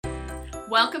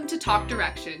Welcome to Talk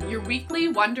Direction, your weekly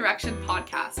One Direction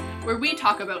podcast, where we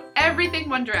talk about everything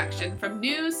One Direction, from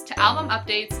news to album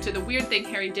updates to the weird thing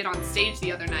Harry did on stage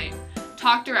the other night.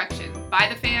 Talk Direction, by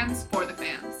the fans, for the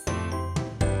fans.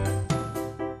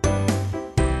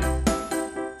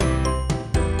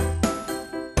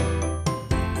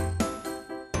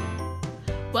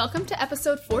 Welcome to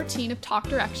episode 14 of Talk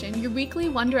Direction, your weekly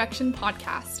One Direction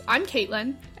podcast. I'm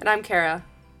Caitlin. And I'm Kara.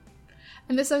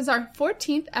 And this is our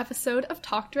 14th episode of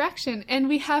Talk Direction, and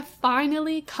we have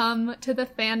finally come to the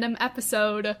fandom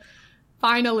episode.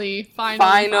 Finally.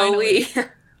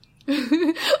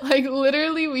 Like,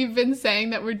 literally, we've been saying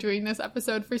that we're doing this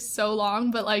episode for so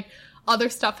long, but, like, other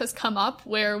stuff has come up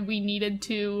where we needed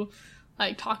to,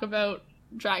 like, talk about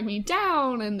Drag Me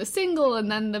Down and the single and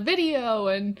then the video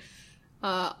and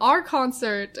our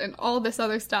concert and all this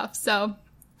other stuff. So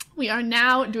we are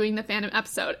now doing the fandom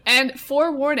episode. And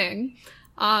forewarning,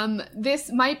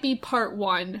 this might be part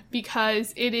one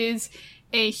because it is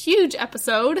a huge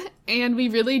episode and we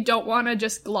really don't want to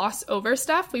just gloss over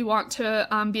stuff. We want to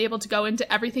be able to go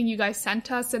into everything you guys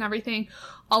sent us and everything,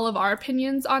 all of our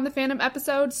opinions on the fandom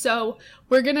episode. So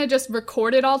we're going to just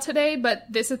record it all today, but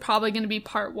this is probably going to be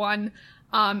part one.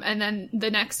 And then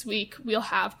the next week we'll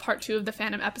have part two of the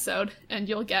fandom episode and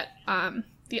you'll get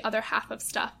the other half of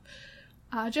stuff.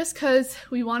 Just because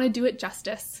we want to do it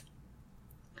justice.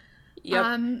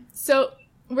 Yep. So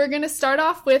we're going to start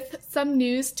off with some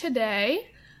news today.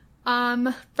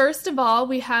 First of all,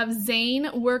 we have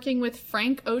Zayn working with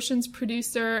Frank Ocean's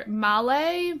producer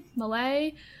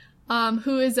Malé,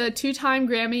 who is a two-time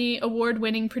Grammy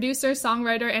Award-winning producer,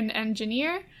 songwriter, and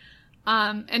engineer.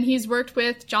 And he's worked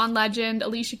with John Legend,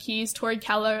 Alicia Keys, Tori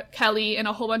Kelly, and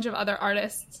a whole bunch of other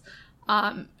artists.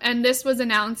 And this was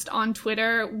announced on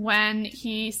Twitter when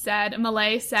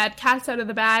Malé said, "Cat's out of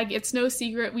the bag. It's no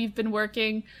secret we've been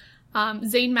working.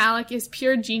 Zayn Malik is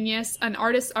pure genius, an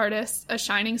artist, a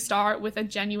shining star with a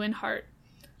genuine heart."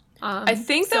 I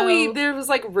think that there was,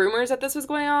 like, rumors that this was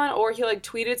going on, or he, like,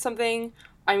 tweeted something.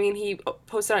 I mean, he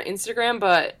posted on Instagram,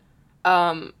 but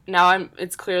now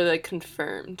it's clearly, like,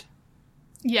 confirmed.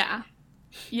 Yeah.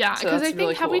 Yeah, So because I that's think,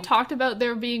 really have we cool. talked about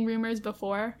there being rumors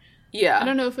before? Yeah. I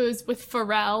don't know if it was with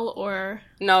Pharrell or...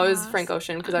 No, it was Frank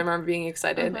Ocean, because I remember being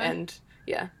excited, Okay. and,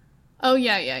 yeah. Oh,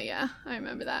 yeah. I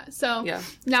remember that. So, Yeah.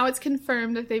 now it's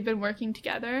confirmed that they've been working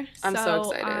together. I'm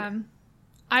so excited.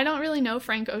 I don't really know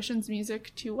Frank Ocean's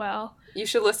music too well. You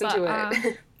should listen to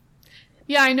it.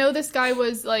 Yeah, I know this guy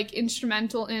was, like,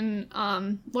 instrumental in,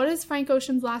 what is Frank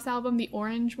Ocean's last album? The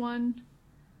Orange one?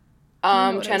 I don't know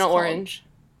what it was Channel called. Orange.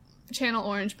 Channel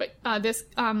Orange, but this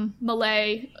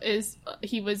Malé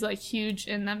he was, like, huge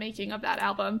in the making of that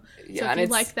album. Yeah, so and if you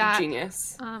it's like that,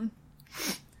 genius.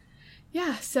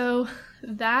 yeah, so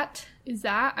that is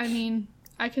that. I mean,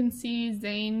 I can see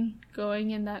Zayn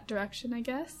going in that direction, I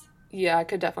guess. Yeah, I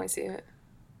could definitely see it.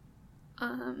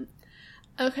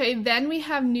 Okay, then we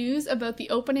have news about the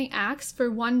opening acts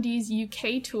for 1D's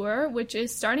UK tour, which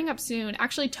is starting up soon.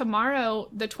 Actually, tomorrow,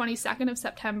 the 22nd of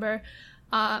September,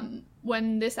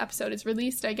 when this episode is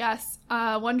released, I guess,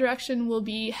 One Direction will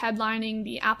be headlining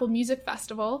the Apple Music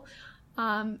Festival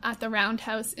at the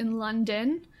Roundhouse in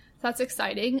London. That's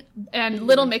exciting. And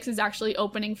Little Mix is actually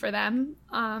opening for them.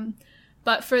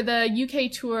 But for the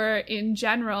UK tour in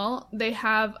general, they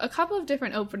have a couple of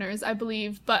different openers, I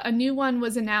believe. But a new one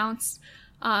was announced.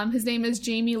 His name is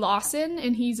Jamie Lawson,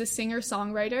 and he's a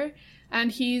singer-songwriter. And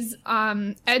he's,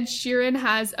 Ed Sheeran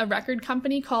has a record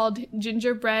company called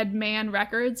Gingerbread Man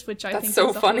Records, which I think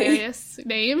so is a funny. hilarious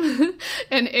name.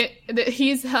 And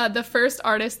he's the first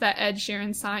artist that Ed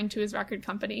Sheeran signed to his record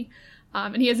company.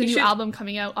 And he has a new album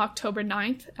coming out October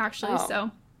 9th, actually,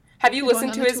 so. Have you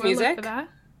listened to his music? For that.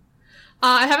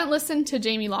 I haven't listened to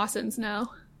Jamie Lawson's, no.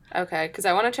 Okay, because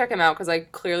I want to check him out, because,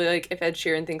 like, clearly, like, if Ed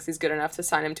Sheeran thinks he's good enough to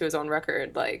sign him to his own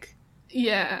record, like,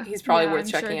 yeah, he's probably worth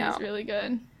I'm checking sure out. He's really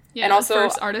good. Yeah, and also, the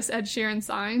first artist Ed Sheeran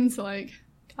signs, like,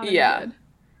 gotta be good.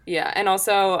 Yeah, and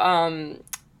also,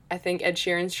 I think Ed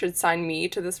Sheeran should sign me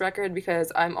to this record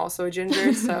because I'm also a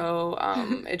ginger, so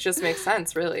it just makes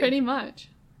sense, really. Pretty much.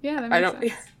 Yeah, that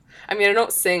makes sense. I mean, I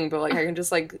don't sing, but, like, I can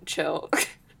just, like, chill.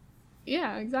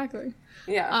 Yeah, exactly.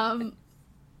 Yeah.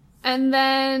 And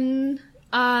then,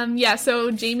 so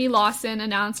Jamie Lawson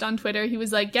announced on Twitter, he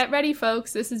was like, "Get ready,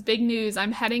 folks. This is big news.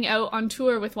 I'm heading out on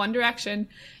tour with One Direction.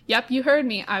 Yep, you heard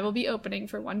me. I will be opening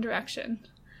for One Direction."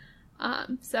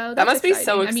 So that must exciting. be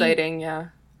so exciting, I mean, yeah.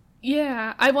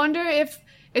 Yeah. I wonder if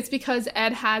it's because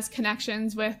Ed has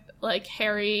connections with, like,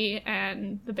 Harry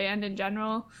and the band in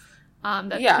general,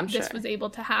 that this was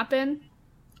able to happen.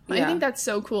 Yeah. I think that's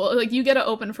so cool. Like, you get to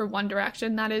open for One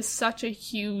Direction. That is such a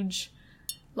huge,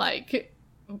 like,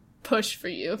 push for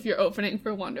you if you're opening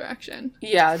for One Direction.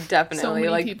 Yeah, definitely. So many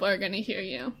like, people are going to hear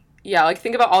you. Yeah, like,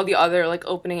 think about all the other, like,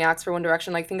 opening acts for One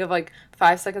Direction. Like, think of, like,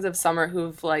 5 Seconds of Summer,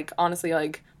 who've, like, honestly,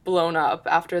 like, blown up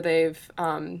after they've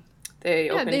opened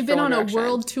they've been on a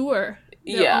world tour.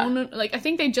 Own, like, I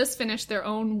think they just finished their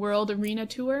own world arena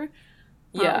tour.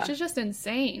 Which is just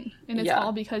insane. And it's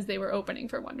all because they were opening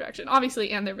for One Direction.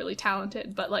 Obviously, and they're really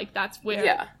talented, but, like, that's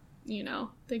where, you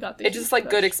know, they got the... It's just, like,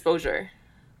 good exposure.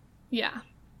 Yeah.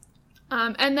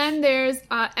 And then there's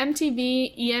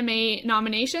MTV EMA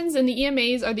nominations, and the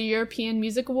EMAs are the European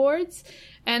Music Awards,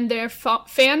 and they're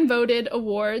fan-voted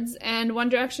awards, and One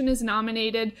Direction is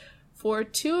nominated for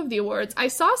 2 of the awards. I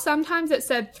saw sometimes it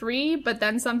said 3, but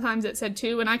then sometimes it said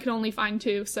 2, and I could only find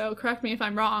 2, so correct me if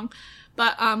I'm wrong.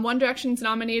 But One Direction's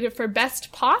nominated for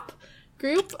Best Pop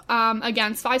Group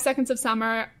against 5 Seconds of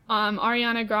Summer,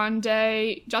 Ariana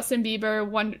Grande, Justin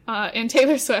Bieber, and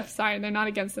Taylor Swift. Sorry, they're not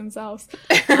against themselves.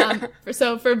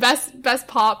 For best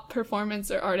pop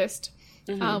performance or artist,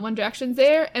 One Direction's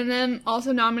there, and then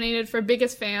also nominated for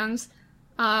Biggest Fans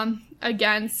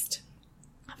against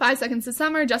 5 Seconds of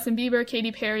Summer, Justin Bieber,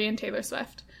 Katy Perry, and Taylor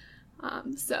Swift.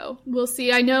 So we'll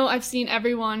see. I know I've seen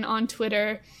everyone on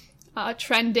Twitter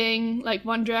trending, like,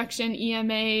 One Direction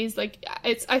EMAs. Like,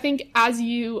 I think as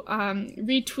you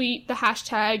retweet the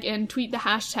hashtag and tweet the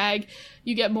hashtag,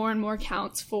 you get more and more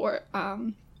counts for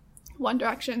One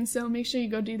Direction. So make sure you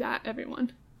go do that,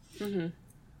 everyone. Mm-hmm.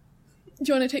 Do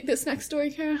you want to take this next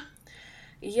story, Kara?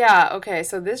 Yeah, okay.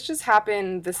 So this just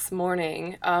happened this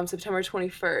morning, September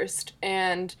 21st,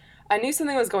 and I knew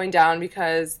something was going down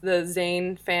because the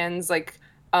Zayn fans, like,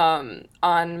 on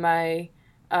my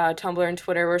Tumblr and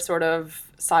Twitter were sort of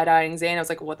side-eyeing Zayn. I was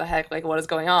like, what the heck? Like, what is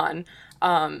going on?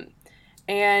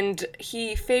 And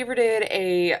he favorited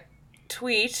a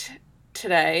tweet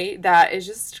today that is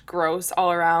just gross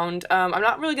all around. I'm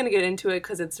not really going to get into it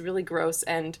because it's really gross,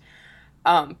 and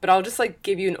but I'll just, like,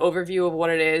 give you an overview of what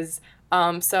it is.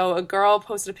 So a girl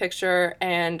posted a picture,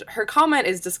 and her comment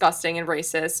is disgusting and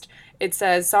racist. It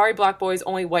says, "Sorry, black boys,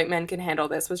 only white men can handle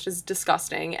this," which is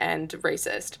disgusting and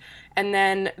racist. And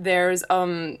then there's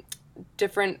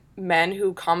different men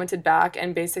who commented back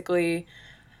and basically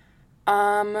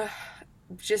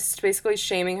just basically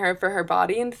shaming her for her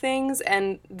body and things.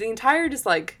 And the entire just,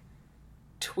 like,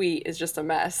 tweet is just a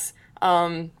mess.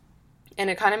 And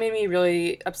it kind of made me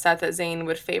really upset that Zayn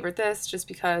would favorite this, just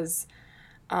because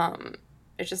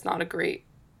it's just not a great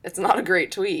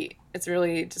tweet. It's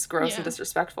really just gross and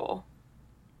disrespectful.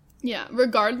 Yeah,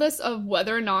 regardless of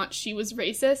whether or not she was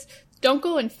racist, don't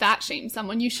go and fat shame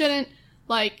someone. You shouldn't,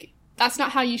 like, that's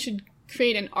not how you should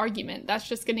create an argument. That's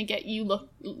just gonna get you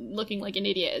looking like an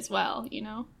idiot as well, you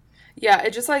know? Yeah,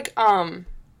 it just, like, I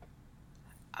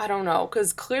don't know,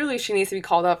 because clearly she needs to be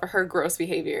called out for her gross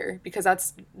behavior, because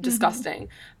that's disgusting.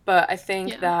 But I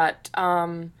think that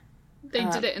they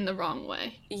did it in the wrong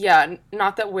way. Yeah,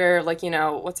 not that we're, like, you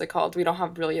know, what's it called? We don't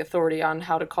have really authority on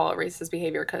how to call it racist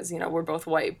behavior because, you know, we're both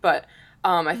white. But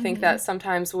I think that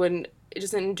sometimes when,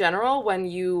 just in general, when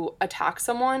you attack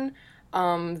someone,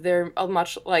 they're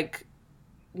much, like,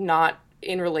 not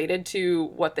in related to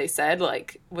what they said,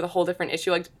 like, with a whole different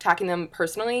issue, like, attacking them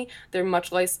personally, they're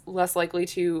much less likely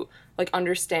to, like,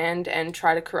 understand and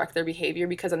try to correct their behavior,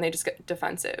 because then they just get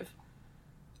defensive.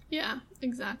 Yeah,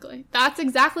 exactly. That's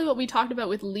exactly what we talked about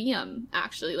with Liam,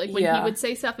 actually. Like, when he would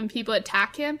say stuff and people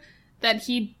attack him, then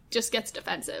he just gets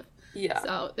defensive. Yeah.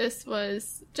 So this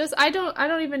was just, I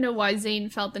don't even know why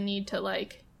Zayn felt the need to,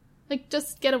 like,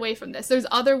 just get away from this. There's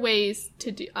other ways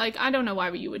to do, like, I don't know why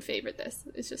you would favorite this.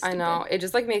 It's just stupid. I know. It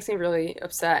just, like, makes me really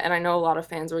upset. And I know a lot of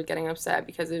fans were getting upset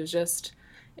because it was just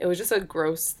a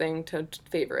gross thing to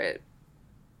favorite.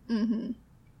 Mm-hmm.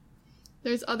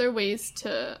 There's other ways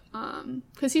to,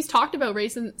 because he's talked about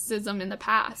racism in the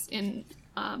past in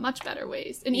much better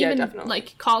ways. And even,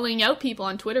 like, calling out people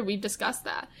on Twitter, we've discussed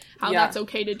that, how that's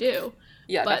okay to do.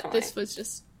 Yeah, but definitely. This was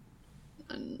just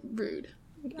rude,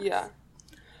 I guess. Yeah.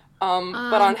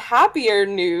 But on happier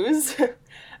news,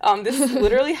 this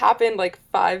literally happened, like,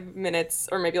 5 minutes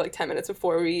or maybe, like, 10 minutes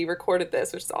before we recorded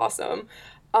this, which is awesome.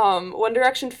 One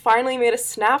Direction finally made a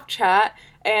Snapchat,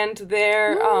 and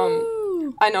their,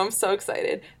 I know, I'm so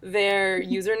excited. Their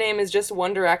username is just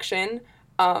One Direction.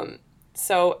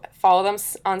 So follow them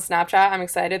on Snapchat. I'm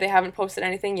excited. They haven't posted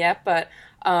anything yet, but,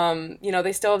 you know,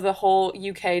 they still have the whole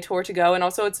UK tour to go. And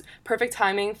also it's perfect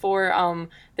timing for,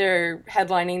 they're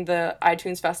headlining the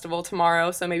iTunes Festival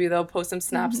tomorrow. So maybe they'll post some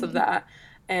snaps of that.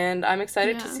 And I'm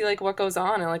excited to see, like, what goes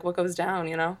on and, like, what goes down,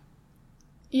 you know?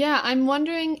 Yeah, I'm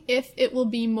wondering if it will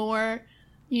be more,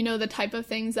 you know, the type of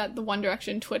things that the One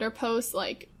Direction Twitter posts,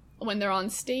 like, when they're on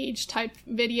stage type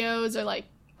videos, or, like,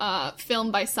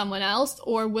 filmed by someone else,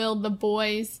 or will the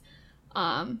boys,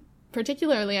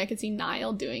 particularly I could see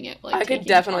Niall doing it. Like, I could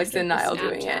definitely see Niall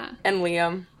doing it, and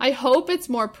Liam. I hope it's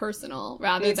more personal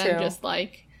rather Me than too. just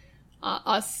like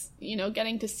us, you know,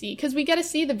 getting to see, because we get to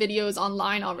see the videos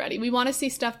online already. We want to see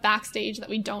stuff backstage that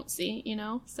we don't see, you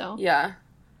know. So Yeah.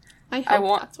 I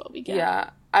hope that's what we get.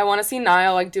 Yeah. I want to see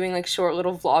Niall, like, doing, like, short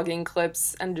little vlogging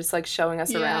clips and just, like, showing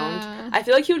us around. I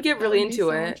feel like he would get really into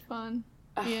it. Much fun.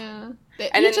 Yeah.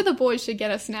 And Each of the boys should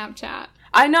get a Snapchat.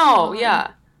 I know,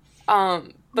 yeah.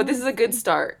 But this is a good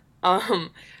start.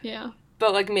 Yeah.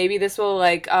 But, like, maybe this will,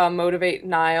 like, motivate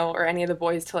Niall or any of the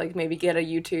boys to, like, maybe get a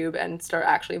YouTube and start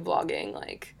actually vlogging.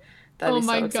 Like, that'd be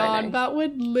so exciting. God, that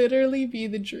would literally be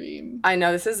the dream. I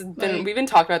know, this has been, Like, we've been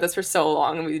talking about this for so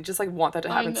long, and we just, like, want that to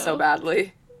happen so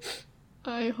badly.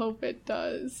 I hope it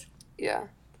does. Yeah.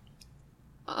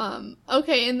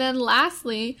 Okay, and then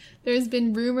lastly, there's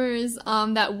been rumors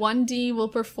that 1D will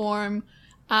perform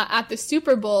at the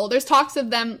Super Bowl. There's talks of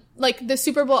them, like, the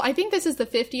Super Bowl, I think this is the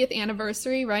 50th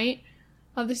anniversary, right,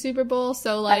 of the Super Bowl,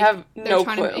 so, like, they're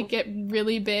trying to make it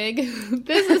really big.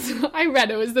 I read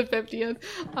it was the 50th.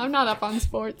 I'm not up on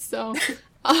sports, so,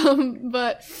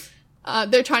 but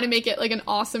they're trying to make it, like, an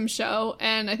awesome show,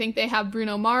 and I think they have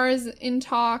Bruno Mars in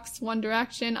talks, One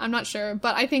Direction, I'm not sure,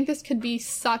 but I think this could be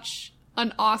such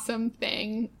an awesome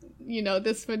thing. You know,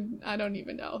 I don't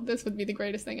even know, this would be the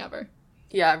greatest thing ever.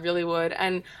 Yeah, it really would.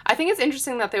 And I think it's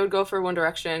interesting that they would go for One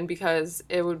Direction, because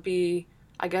it would be,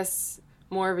 I guess,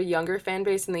 more of a younger fan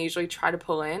base than they usually try to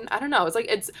pull in. I don't know. It's like,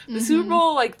 the Super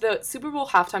Bowl, like, the Super Bowl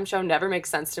halftime show never makes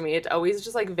sense to me. It always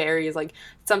just, like, varies. Like,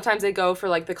 sometimes they go for,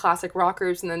 like, the classic rock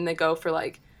groups, and then they go for,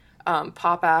 like,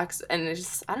 pop acts, and it's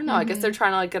just, I don't know. I guess they're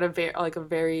trying to, like, get a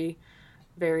very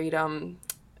varied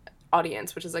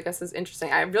audience, which is, I guess, is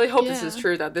interesting. I really hope this is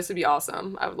true, though. This would be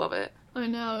awesome. I would love it. I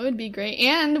know, it would be great.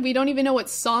 And we don't even know what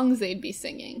songs they'd be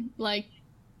singing. Like,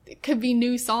 it could be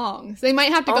new songs. They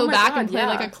might have to go back and play,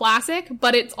 like, a classic,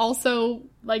 but it's also,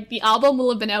 like, the album will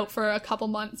have been out for a couple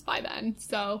months by then.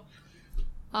 So,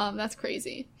 that's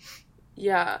crazy.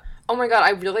 Yeah. Oh my god,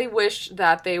 I really wish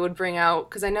that they would bring out,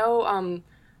 because I know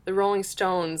the Rolling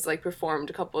Stones, like, performed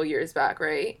a couple of years back,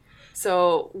 right?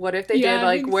 So what if they did,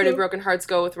 like, Where Did Broken Hearts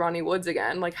Go with Ronnie Woods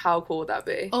again? Like, how cool would that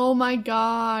be? Oh my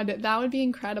god, that would be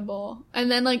incredible. And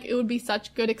then, like, it would be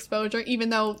such good exposure, even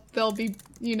though they'll be,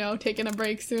 you know, taking a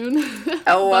break soon.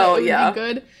 Oh, well, yeah. It would be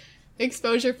good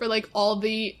exposure for, like, all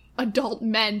the adult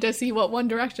men to see what One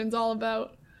Direction's all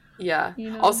about. Yeah.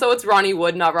 You know? Also, it's Ronnie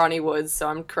Wood, not Ronnie Woods, so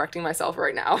I'm correcting myself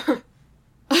right now.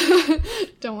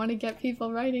 Don't want to get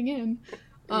people writing in.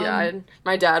 Yeah,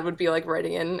 my dad would be, like,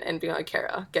 writing in and being like,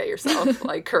 Kara, get yourself,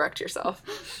 like, correct yourself.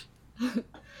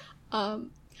 All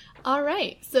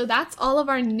right, so that's all of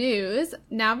our news.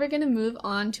 Now we're going to move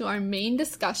on to our main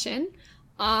discussion.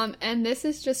 And this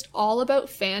is just all about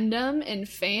fandom and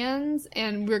fans,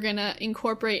 and we're going to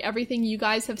incorporate everything you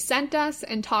guys have sent us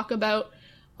and talk about,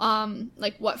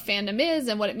 like, what fandom is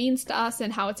and what it means to us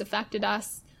and how it's affected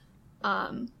us.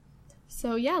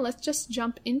 So yeah, let's just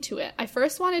jump into it. I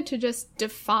first wanted to just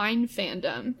define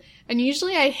fandom. And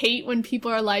usually I hate when people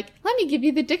are like, let me give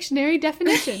you the dictionary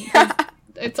definition.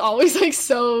 It's always, like,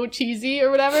 so cheesy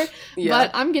or whatever. Yeah.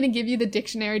 But I'm going to give you the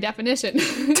dictionary definition.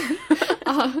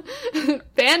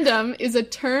 Fandom is a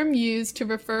term used to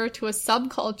refer to a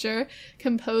subculture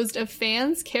composed of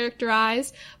fans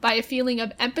characterized by a feeling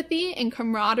of empathy and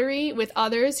camaraderie with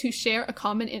others who share a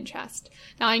common interest.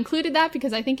 Now, I included that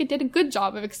because I think it did a good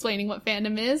job of explaining what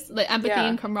fandom is, the empathy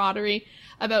and camaraderie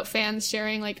about fans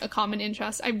sharing, like, a common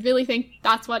interest. I really think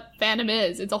that's what fandom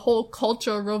is. It's a whole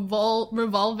culture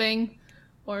revolving,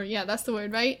 or yeah, that's the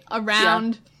word, right?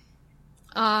 Around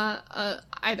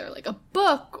either, like, a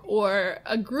book or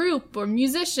a group or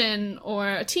musician or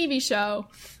a TV show.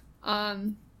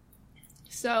 And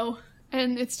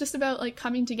it's just about, like,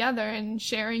 coming together and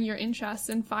sharing your interests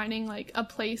and finding, like, a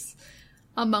place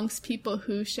amongst people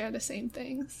who share the same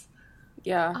things.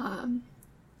 Yeah.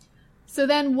 So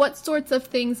then what sorts of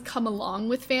things come along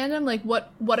with fandom? Like,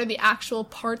 what are the actual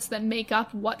parts that make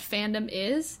up what fandom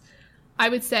is? I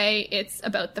would say it's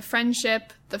about the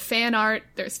friendship, the fan art,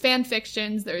 there's fan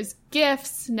fictions, there's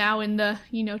GIFs now in the,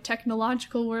 you know,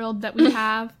 technological world that we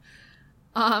have.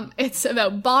 It's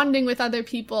about bonding with other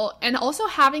people and also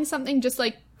having something just,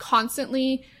 like,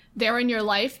 constantly there in your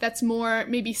life that's more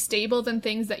maybe stable than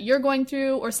things that you're going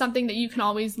through, or something that you can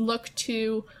always look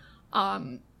to,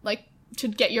 like, to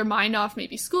get your mind off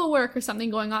maybe schoolwork or something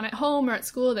going on at home or at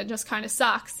school that just kind of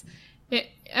sucks.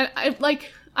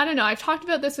 I don't know, I've talked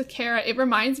about this with Kara. It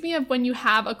reminds me of when you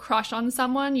have a crush on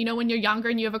someone, you know, when you're younger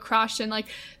and you have a crush and, like,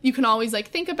 you can always, like,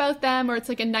 think about them, or it's,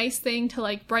 like, a nice thing to,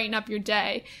 like, brighten up your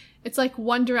day. It's like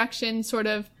One Direction sort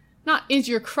of, not is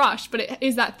your crush, but it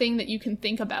is that thing that you can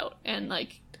think about and,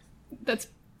 like, that's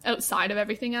outside of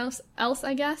everything else,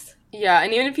 I guess. Yeah,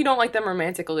 and even if you don't like them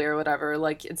romantically or whatever,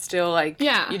 like, it's still, like,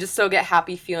 you just still get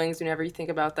happy feelings whenever you think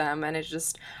about them, and it's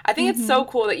just, I think it's so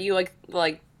cool that you,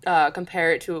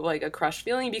 compare it to, like, a crush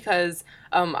feeling, because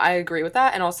I agree with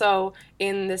that. And also,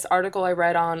 in this article I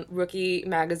read on Rookie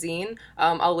Magazine,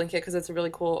 I'll link it because it's a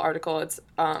really cool article. It's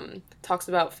talks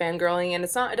about fangirling, and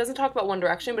it doesn't talk about One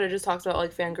Direction, but it just talks about,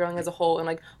 like, fangirling as a whole and,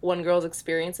 like, one girl's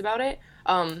experience about it.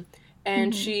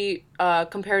 And she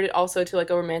compared it also to, like,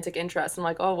 a romantic interest. And,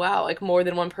 like, oh, wow, like, more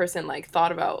than one person, like,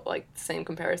 thought about, like, the same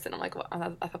comparison. I'm like, well,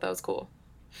 I thought that was cool.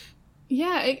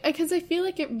 Yeah, because I feel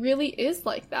like it really is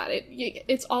like that.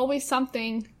 It's always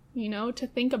something, you know, to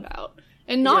think about.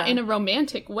 And not in a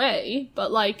romantic way, but,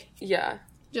 like... Yeah.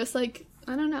 Just, like,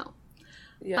 I don't know.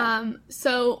 Yeah.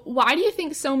 So why do you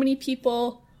think so many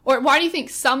people... Or why do you think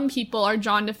some people are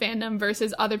drawn to fandom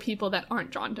versus other people that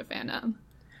aren't drawn to fandom?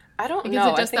 I don't know.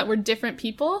 Is it just that we're different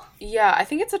people? Yeah, I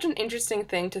think it's such an interesting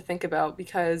thing to think about,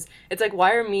 because it's like,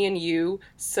 why are me and you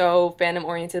so fandom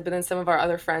oriented, but then some of our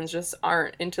other friends just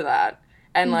aren't into that?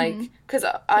 And like, because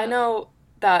I know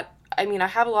that, I mean, I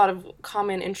have a lot of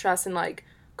common interests and like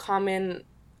I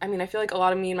feel like a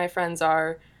lot of me and my friends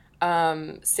are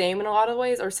same in a lot of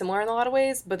ways or similar in a lot of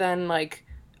ways, but then like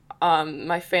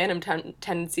my fandom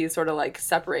tendencies sort of like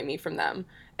separate me from them.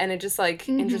 And it's just like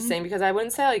interesting, because I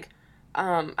wouldn't say like,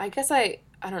 I guess I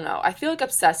don't know. I feel like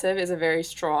obsessive is a very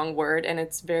strong word, and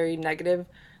it's very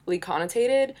negatively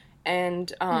connotated.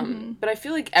 And, but I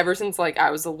feel like ever since, like,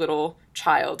 I was a little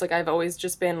child, like, I've always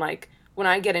just been, like, when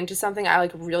I get into something, I,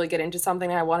 like, really get into something,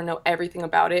 and I want to know everything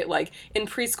about it. Like, in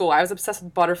preschool, I was obsessed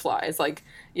with butterflies. Like,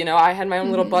 you know, I had my own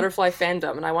little butterfly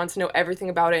fandom, and I wanted to know everything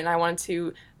about it, and I wanted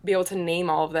to be able to name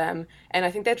all of them. And I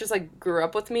think that just, like, grew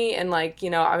up with me, and, like, you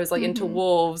know, I was, like, into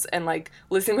wolves, and, like,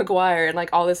 Lizzie McGuire, and, like,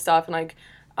 all this stuff, and, like,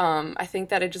 I think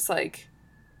that it just, like,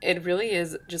 it really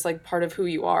is just, like, part of who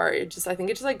you are. I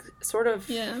think it's just, like, sort of,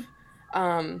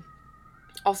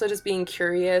 also just being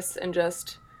curious and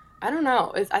just, I don't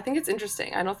know. I think it's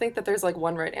interesting. I don't think that there's, like,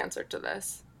 one right answer to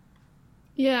this.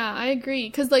 Yeah, I agree.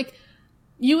 Because, like,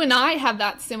 you and I have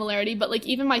that similarity, but, like,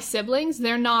 even my siblings, they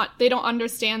don't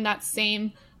understand that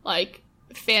same, like,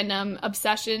 fandom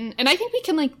obsession. And I think we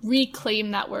can, like, reclaim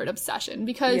that word obsession,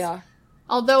 because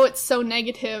although it's so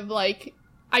negative, like,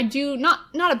 I do, not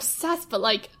obsessed, but,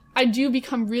 like, I do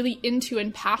become really into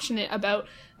and passionate about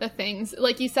the things.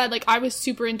 Like you said, like, I was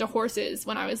super into horses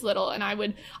when I was little, and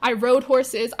I rode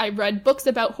horses, I read books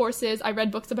about horses, I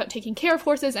read books about taking care of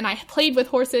horses, and I played with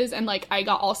horses, and, like, I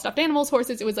got all stuffed animals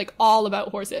horses. It was, like, all about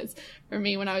horses for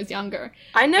me when I was younger.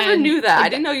 I never knew that. Like, I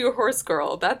didn't know you were a horse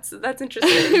girl. That's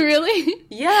interesting. Really?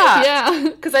 Yeah. Yeah.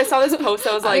 Because I saw this post,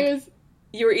 I was like,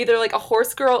 you were either, like, a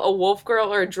horse girl, a wolf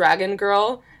girl, or a dragon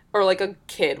girl. Or, like, a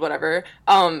kid, whatever.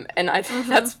 And I think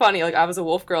that's funny. Like, I was a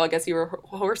wolf girl. I guess you were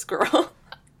a horse girl.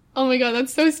 Oh my god,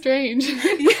 that's so strange.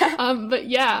 Yeah. But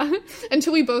yeah.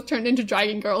 Until we both turned into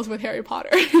dragon girls with Harry Potter.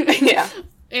 Yeah.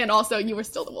 And also, you were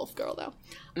still the wolf girl,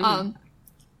 though.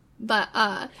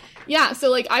 Yeah, so,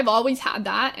 like, I've always had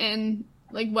that. And,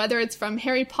 like, whether it's from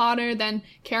Harry Potter, then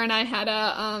Kara and I had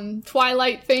a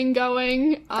Twilight thing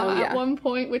going at one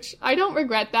point, which I don't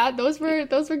regret that. Those were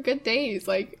good days.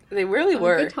 Like, they really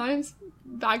were. Good times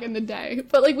back in the day.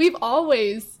 But, like, we've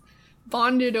always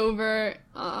bonded over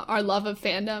our love of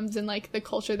fandoms and, like, the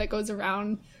culture that goes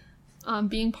around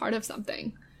being part of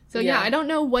something. So, yeah, I don't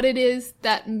know what it is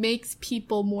that makes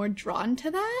people more drawn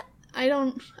to that.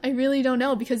 I really don't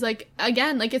know, because, like,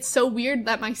 again, like, it's so weird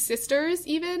that my sisters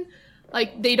even,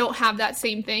 like, they don't have that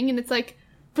same thing, and it's like,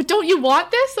 but don't you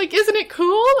want this? Like, isn't it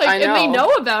cool? Like, and they know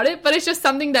about it, but it's just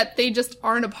something that they just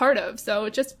aren't a part of, so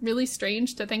it's just really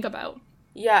strange to think about.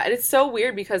 Yeah, and it's so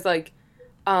weird because, like,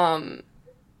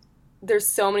 there's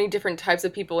so many different types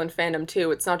of people in fandom,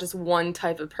 too. It's not just one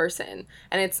type of person,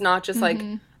 and it's not just, like,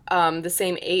 the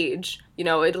same age. You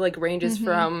know, it, like, ranges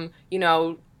from, you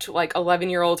know, to, like,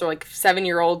 11-year-olds or, like,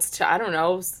 7-year-olds to, I don't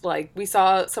know, like, we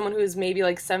saw someone who's maybe,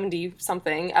 like,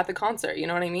 70-something at the concert, you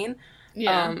know what I mean?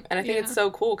 Yeah. And I think it's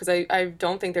so cool, because I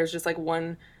don't think there's just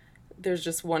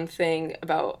one thing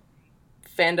about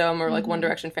fandom or, like, One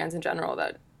Direction fans in general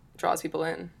that draws people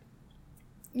in.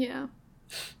 Yeah.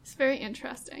 It's very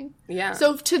interesting. Yeah.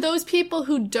 So to those people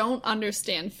who don't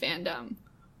understand fandom,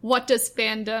 what does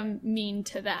fandom mean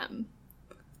to them?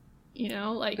 You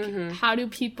know, like, how do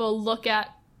people look at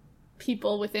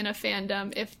people within a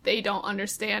fandom if they don't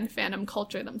understand fandom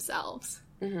culture themselves.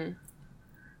 Mm-hmm.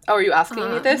 Oh, are you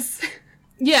asking me this?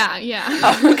 Yeah.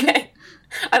 Oh, okay.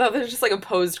 I thought this was just like a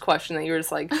posed question that you were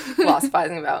just like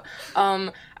philosophizing about.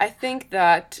 I think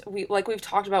that we've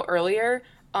talked about earlier,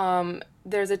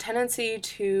 there's a tendency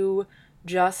to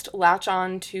just latch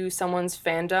on to someone's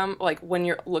fandom, like when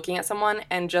you're looking at someone,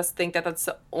 and just think that that's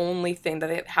the only thing that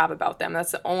they have about them.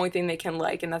 That's the only thing they can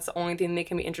like, and that's the only thing they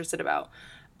can be interested about,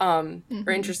 or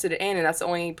interested in, and that's the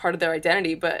only part of their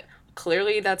identity. But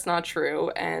clearly that's not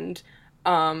true, and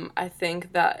I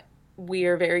think that we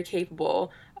are very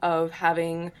capable of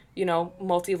having,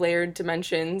 multi-layered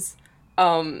dimensions,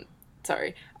 and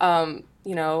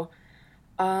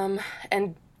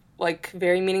like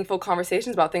very meaningful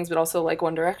conversations about things, but also like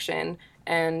One Direction.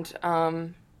 And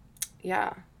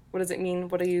what does it mean?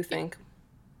 What do you think?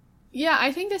 Yeah,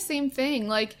 I think the same thing.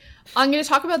 Like, I'm going to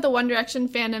talk about the One Direction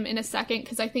fandom in a second,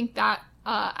 because I think that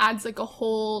adds like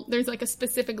there's like a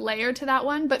specific layer to that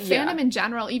one. But fandom in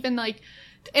general, even like,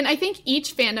 and I think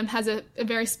each fandom has a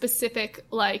very specific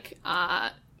like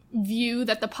view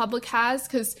that the public has,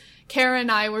 because Kara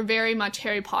and I were very much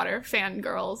Harry Potter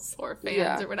fangirls or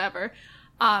fans or whatever.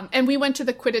 And we went to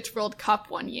the Quidditch World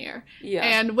Cup one year. Yeah.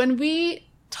 And when we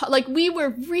were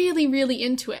really, really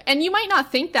into it. And you might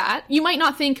not think that. You might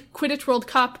not think Quidditch World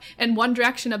Cup and One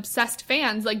Direction obsessed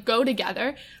fans like go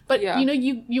together. But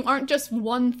you aren't just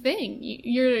one thing.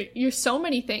 You're so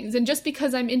many things. And just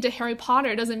because I'm into Harry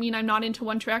Potter doesn't mean I'm not into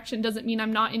One Direction, doesn't mean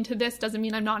I'm not into this, doesn't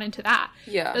mean I'm not into that.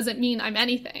 Yeah. Doesn't mean I'm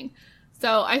anything.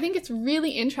 So I think it's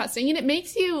really interesting, and it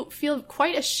makes you feel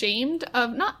quite ashamed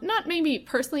of, not maybe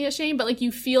personally ashamed, but like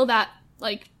you feel that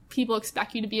like people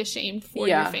expect you to be ashamed for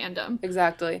your fandom.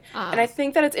 Exactly. And I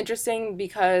think that it's interesting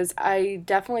because I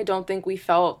definitely don't think we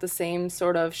felt the same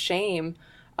sort of shame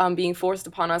being forced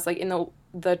upon us, like in not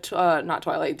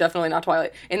Twilight, definitely not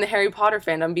Twilight, in the Harry Potter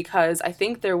fandom, because I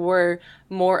think there were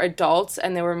more adults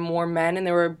and there were more men and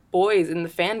there were boys in the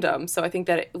fandom. So I think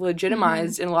that it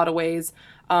legitimized in a lot of ways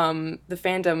the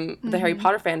fandom, the Harry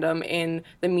Potter fandom, in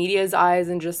the media's eyes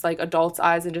and just like adults'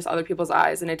 eyes and just other people's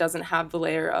eyes, and it doesn't have the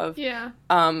layer of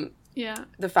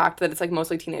the fact that it's like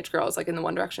mostly teenage girls, like in the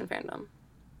One Direction fandom.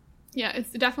 Yeah,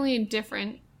 it's definitely a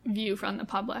different view from the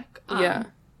public.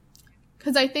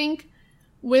 Because I think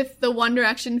with the One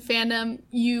Direction fandom,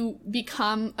 you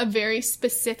become a very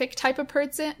specific type of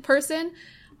person.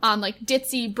 Like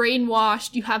ditzy,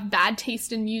 brainwashed, you have bad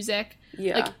taste in music.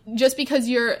 Yeah. Like just because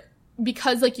you're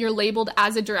labeled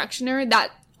as a Directioner,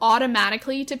 that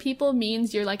automatically to people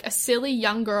means you're like a silly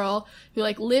young girl who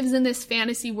like lives in this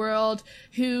fantasy world,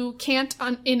 who can't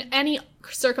in any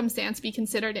circumstance be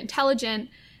considered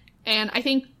intelligent. And I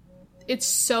think it's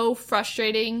so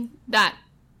frustrating that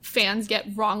fans get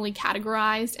wrongly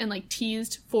categorized and like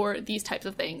teased for these types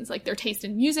of things, like their taste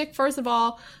in music, first of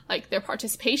all, like their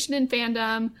participation in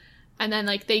fandom, and then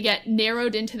like they get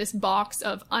narrowed into this box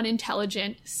of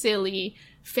unintelligent, silly,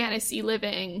 fantasy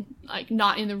living, like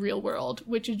not in the real world,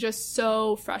 which is just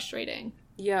so frustrating.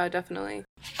 Yeah, definitely.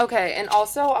 Okay, and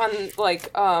also on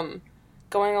like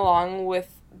going along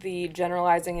with the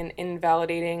generalizing and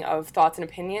invalidating of thoughts and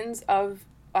opinions of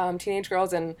teenage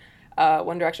girls and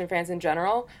One Direction fans in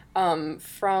general,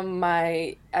 from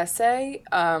my essay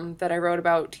that I wrote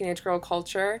about teenage girl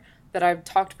culture that I've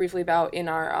talked briefly about in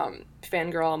our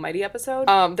Fangirl Almighty episode.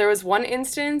 There was one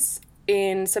instance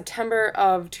in September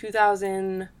of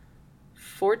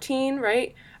 2014,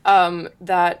 right,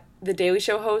 that the Daily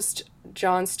Show host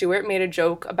Jon Stewart made a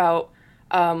joke about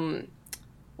One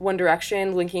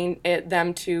Direction linking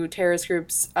them to terrorist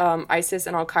groups ISIS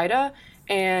and Al-Qaeda,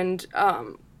 and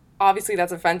obviously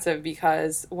that's offensive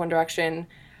because One Direction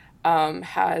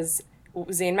has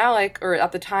Zayn Malik, or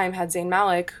at the time had Zayn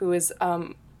Malik, who is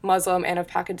Muslim and of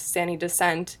Pakistani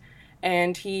descent,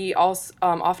 and he also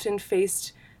often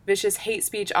faced vicious hate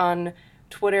speech on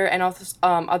Twitter and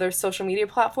other social media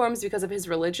platforms because of his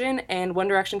religion, and One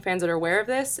Direction fans are aware of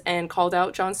this and called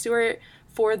out Jon Stewart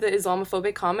for the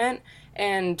Islamophobic comment,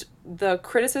 and the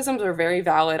criticisms are very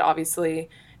valid, obviously,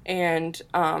 and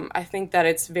I think that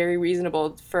it's very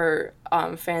reasonable for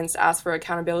fans to ask for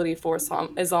accountability for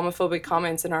Islamophobic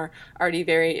comments in our already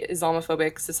very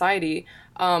Islamophobic society,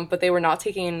 but they were not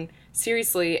taken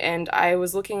seriously. And I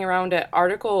was looking around at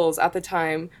articles at the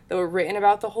time that were written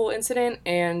about the whole incident,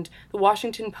 and the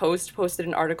Washington Post posted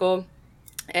an article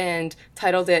and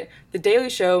titled it, "The Daily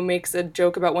Show makes a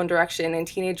joke about One Direction and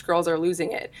teenage girls are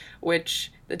losing it,"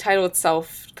 which the title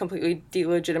itself completely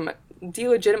delegitimizes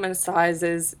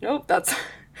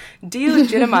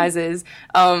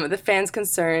the fans'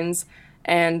 concerns,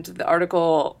 and the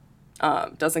article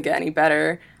doesn't get any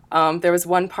better. There was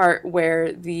one part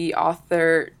where the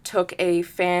author took a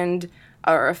fan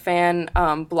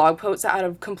blog post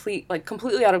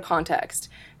completely out of context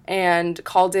and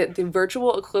called it the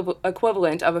virtual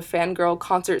equivalent of a fangirl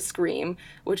concert scream,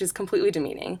 which is completely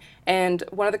demeaning. And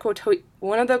one of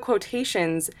the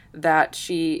quotations that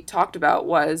she talked about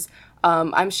was,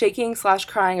 "I'm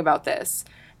shaking/crying about this."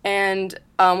 And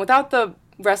without the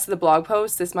rest of the blog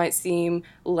post, this might seem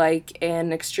like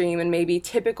an extreme and maybe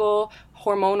typical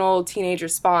hormonal teenage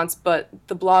response, but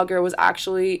the blogger was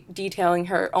actually detailing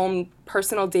her own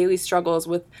personal daily struggles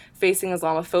with facing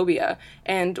Islamophobia.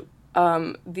 And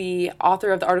the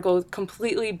author of the article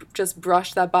completely just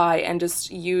brushed that by and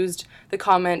just used the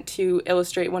comment to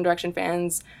illustrate One Direction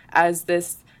fans as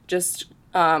this just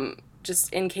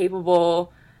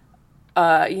incapable,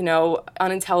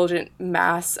 unintelligent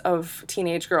mass of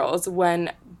teenage girls,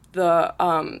 when the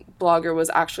blogger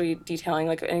was actually detailing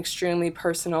like an extremely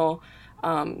personal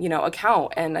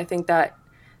account. And I think that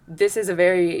this is a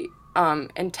very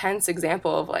intense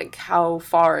example of like how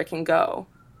far it can go,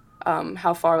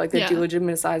 how far like the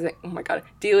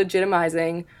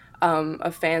delegitimizing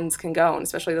of fans can go, and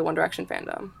especially the One Direction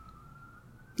fandom.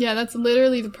 Yeah, that's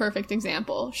literally the perfect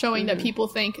example, showing that people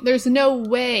think there's no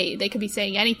way they could be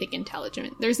saying anything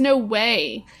intelligent. There's no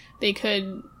way they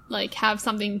could like have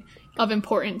something of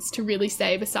importance to really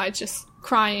say besides just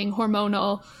crying,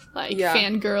 hormonal,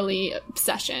 fangirly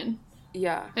obsession.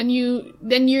 Yeah. And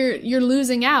you're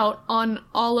losing out on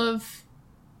all of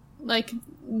like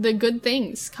the good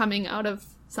things coming out of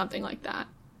something like that.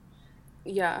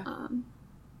 Yeah.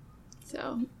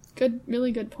 So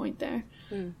really good point there.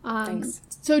 Thanks.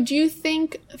 So do you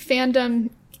think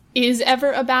fandom is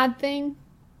ever a bad thing?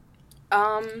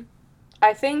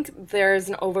 I think there's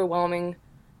an overwhelming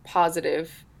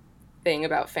positive thing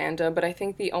about fandom, but I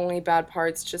think the only bad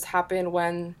parts just happen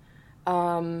when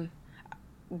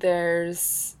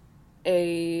there's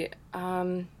a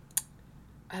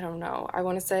I don't know, I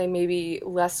want to say maybe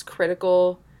less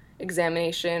critical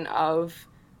examination of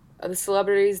the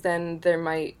celebrities than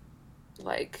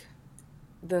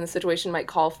than the situation might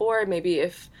call for. Maybe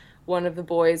if one of the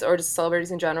boys or just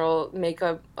celebrities in general make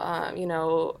a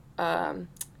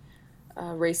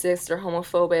racist or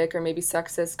homophobic or maybe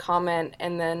sexist comment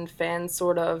and then fans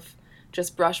sort of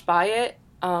just brush by it.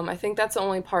 I think that's the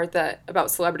only part that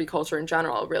about celebrity culture in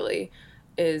general really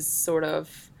is sort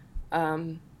of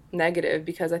negative,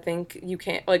 because I think you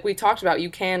can't, like we talked about, you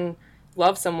can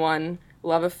love someone,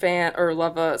 love a fan or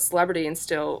love a celebrity and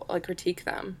still like critique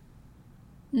them.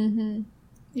 Mm-hmm.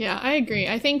 Yeah, I agree.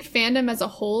 I think fandom as a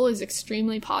whole is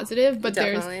extremely positive, but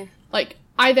Definitely. There's like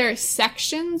either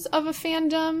sections of a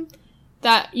fandom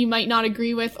that you might not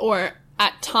agree with, or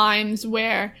at times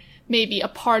where maybe a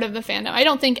part of the fandom. I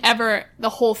don't think ever the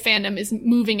whole fandom is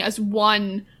moving as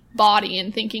one body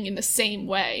and thinking in the same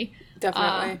way.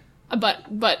 Definitely.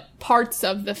 But parts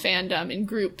of the fandom and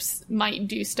groups might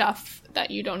do stuff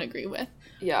that you don't agree with.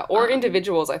 Yeah, or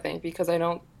individuals, I think, because I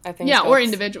think yeah, or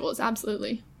individuals,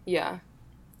 absolutely. Yeah.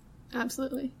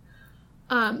 Absolutely.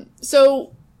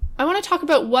 So I want to talk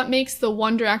about what makes the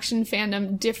One Direction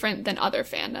fandom different than other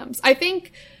fandoms. I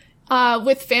think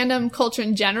with fandom culture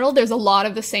in general, there's a lot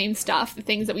of the same stuff, the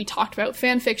things that we talked about,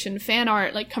 fan fiction, fan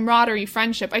art, like camaraderie,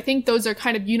 friendship. I think those are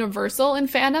kind of universal in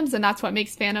fandoms, and that's what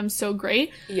makes fandoms so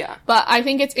great. Yeah. But I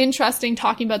think it's interesting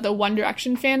talking about the One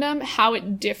Direction fandom, how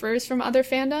it differs from other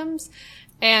fandoms.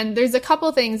 And there's a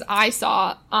couple things I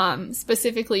saw,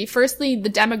 specifically. Firstly, the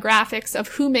demographics of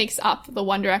who makes up the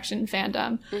One Direction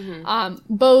fandom,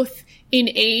 both in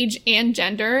age and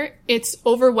gender. It's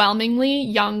overwhelmingly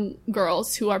young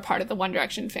girls who are part of the One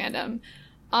Direction fandom.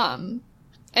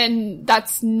 And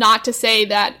that's not to say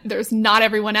that there's not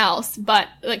everyone else, but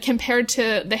like compared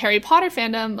to the Harry Potter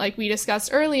fandom, like we discussed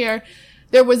earlier,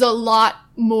 there was a lot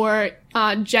more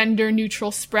gender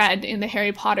neutral spread in the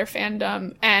Harry Potter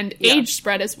fandom, and age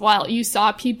spread as well. You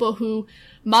saw people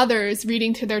mothers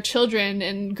reading to their children,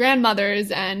 and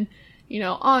grandmothers, and,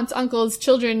 aunts, uncles,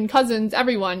 children, cousins,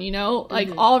 everyone, like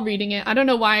all reading it. I don't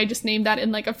know why I just named that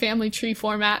in like a family tree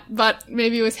format, but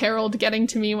maybe it was Harold getting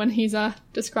to me when he's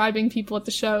describing people at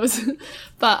the shows.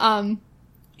 But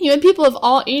you had people of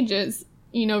all ages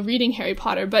reading Harry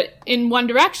Potter. But in One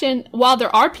Direction, while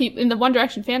there are people in the One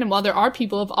Direction fandom, while there are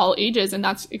people of all ages, and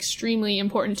that's extremely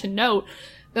important to note,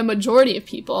 the majority of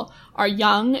people are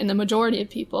young and the majority of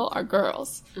people are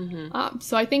girls.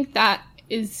 So I think that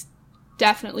is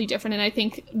definitely different. And I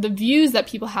think the views that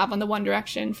people have on the One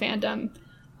Direction fandom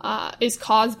is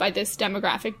caused by this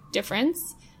demographic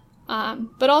difference.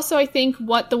 But also I think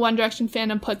what the One Direction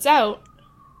fandom puts out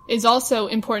is also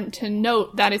important to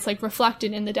note that it's like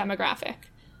reflected in the demographic.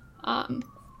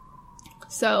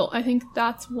 So I think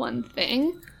that's one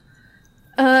thing.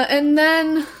 And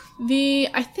then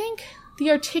I think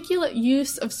the articulate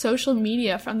use of social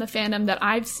media from the fandom that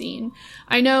I've seen.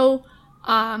 I know,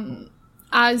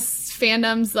 as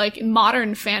fandoms, like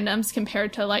modern fandoms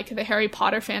compared to like the Harry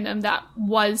Potter fandom that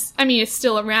was, I mean, it's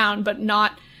still around, but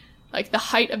not like the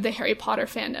height of the Harry Potter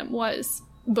fandom was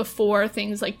before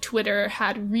things like Twitter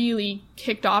had really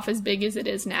kicked off as big as it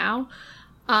is now.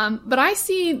 But I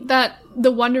see that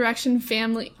the One Direction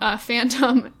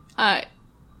fandom,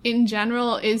 in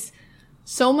general is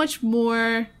so much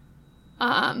more,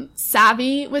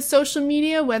 savvy with social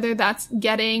media, whether that's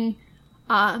getting,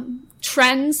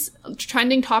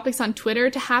 trending topics on Twitter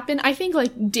to happen. I think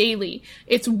like daily,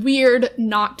 it's weird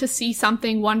not to see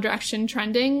something One Direction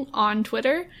trending on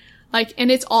Twitter. Like,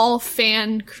 and it's all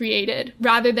fan created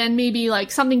rather than maybe like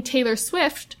something Taylor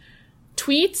Swift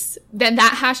tweets, then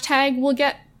that hashtag will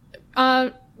get,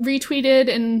 retweeted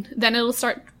and then it'll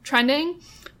start trending.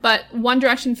 But One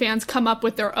Direction fans come up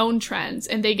with their own trends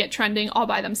and they get trending all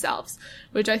by themselves,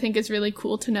 which I think is really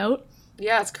cool to note.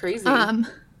 Yeah, it's crazy.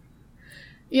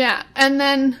 Yeah, and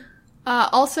then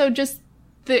also just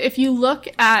if you look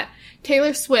at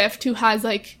Taylor Swift, who has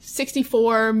like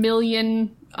 64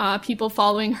 million people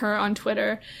following her on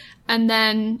Twitter, and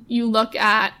then you look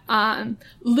at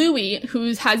Louis,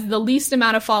 who has the least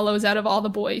amount of follows out of all the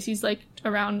boys. He's like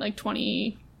around like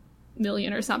 20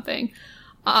 million or something.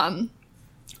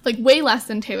 Like way less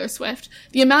than Taylor Swift.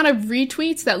 The amount of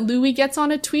retweets that Louis gets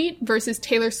on a tweet versus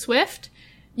Taylor Swift,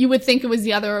 you would think it was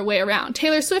the other way around.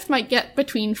 Taylor Swift might get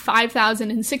between 5,000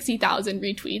 and 60,000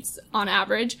 retweets on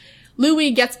average.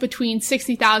 Louis gets between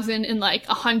 60,000 and like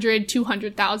 100,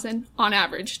 200,000 on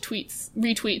average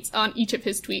retweets on each of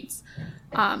his tweets.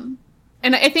 And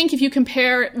I think if you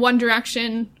compare One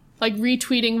Direction, like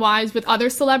retweeting wise with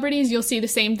other celebrities, you'll see the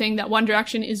same thing, that One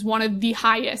Direction is one of the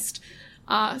highest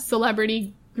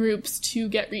celebrity groups to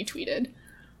get retweeted.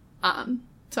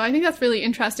 So I think that's really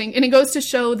interesting. And it goes to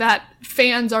show that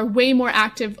fans are way more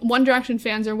active. One Direction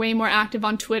fans are way more active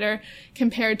on Twitter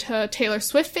compared to Taylor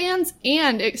Swift fans.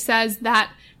 And it says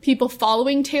that people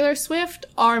following Taylor Swift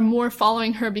are more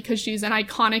following her because she's an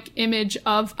iconic image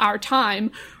of our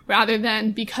time rather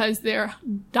than because they're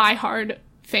diehard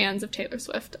fans of Taylor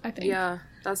Swift, I think. Yeah,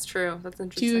 that's true. That's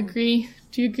interesting. Do you agree?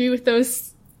 Do you agree with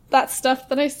that stuff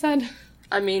that I said?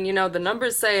 I mean, you know, the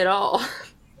numbers say it all.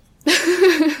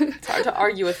 It's hard to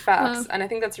argue with facts. And I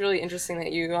think that's really interesting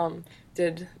that you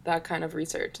did that kind of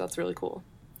research. That's really cool.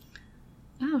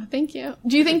 Oh, thank you.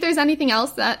 Do you think there's anything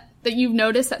else that you've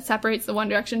noticed that separates the One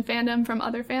Direction fandom from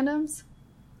other fandoms?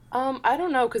 I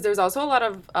don't know, because there's also a lot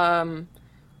of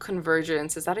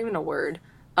convergence. Is that even a word?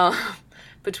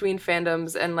 Between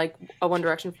fandoms, and like a One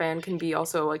Direction fan can be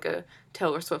also like a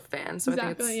Taylor Swift fan. So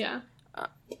exactly, I think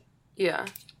yeah. Yeah.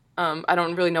 I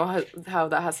don't really know how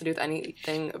that has to do with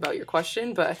anything about your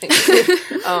question, but I think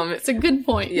it's a good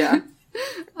point. Yeah.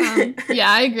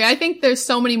 Yeah, I agree. I think there's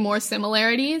so many more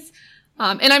similarities.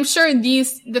 And I'm sure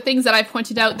the things that I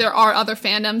pointed out, there are other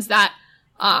fandoms that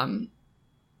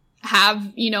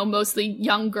have, mostly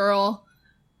young girl,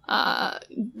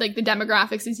 like the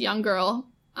demographics is young girl.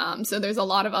 So there's a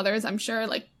lot of others, I'm sure,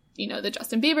 like, the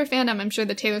Justin Bieber fandom. I'm sure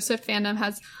the Taylor Swift fandom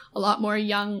has a lot more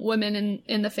young women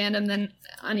in the fandom than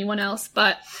anyone else.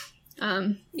 But,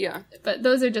 yeah. But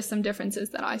those are just some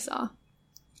differences that I saw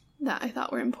that I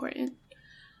thought were important.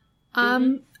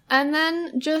 And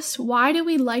then just why do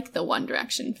we like the One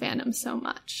Direction fandom so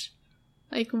much?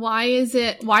 Like, why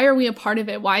are we a part of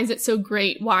it? Why is it so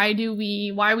great? Why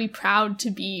are we proud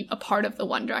to be a part of the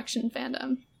One Direction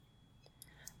fandom?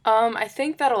 I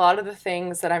think that a lot of the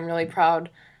things that I'm really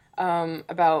proud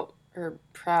about, or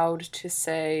proud to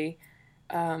say,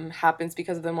 happens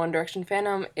because of the One Direction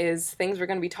fandom is things we're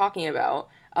going to be talking about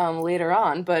later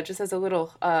on, but just as a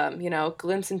little,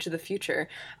 glimpse into the future.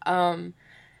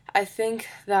 I think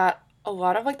that a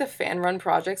lot of, like, the fan-run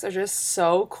projects are just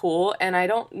so cool, and I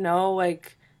don't know,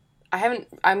 like, I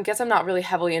guess I'm not really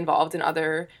heavily involved in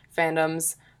other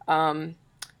fandoms,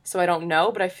 so I don't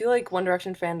know, but I feel like One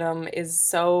Direction fandom is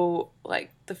so,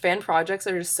 like, the fan projects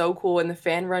are just so cool, and the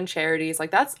fan-run charities,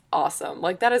 like, that's awesome.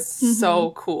 Like, that is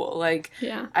so cool. Like,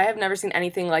 yeah. I have never seen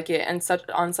anything like it, and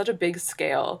on such a big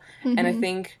scale, and I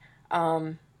think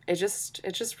it's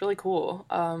just really cool.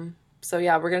 So,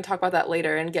 yeah, we're going to talk about that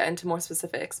later and get into more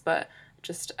specifics, but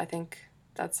just, I think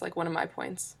that's, like, one of my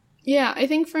points. Yeah, I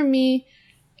think for me,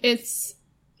 it's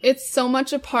so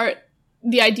much a part,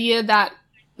 the idea that,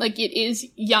 like, it is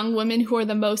young women who are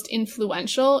the most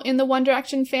influential in the One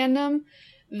Direction fandom,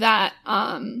 that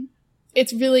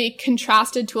it's really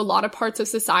contrasted to a lot of parts of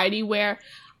society where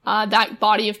that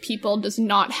body of people does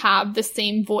not have the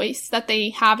same voice that they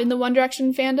have in the One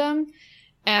Direction fandom.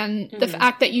 And the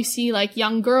fact that you see like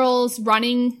young girls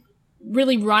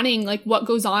really running like what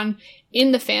goes on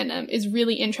in the fandom is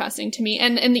really interesting to me.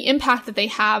 And the impact that they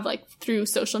have like through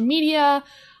social media,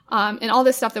 and all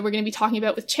this stuff that we're going to be talking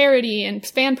about with charity and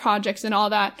fan projects and all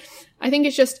that. I think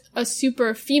it's just a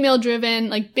super female driven,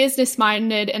 like business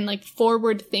minded and like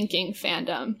forward thinking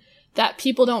fandom that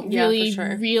people don't really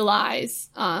realize,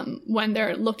 when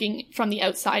they're looking from the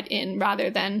outside in rather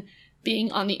than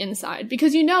being on the inside.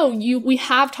 Because we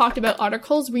have talked about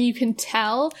articles where you can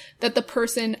tell that the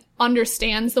person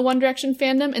understands the One Direction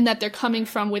fandom and that they're coming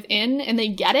from within and they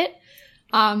get it.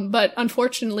 But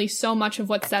unfortunately, so much of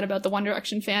what's said about the One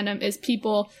Direction fandom is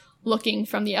people looking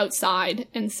from the outside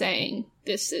and saying,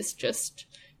 this is just,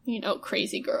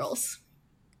 crazy girls.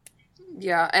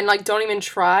 Yeah, and like don't even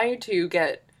try to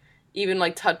get even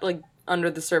like under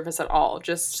the surface at all.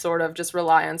 Just sort of just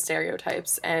rely on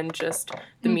stereotypes and just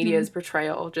the media's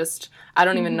portrayal. Just I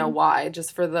don't even know why.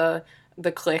 Just for the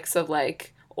clicks of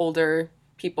like older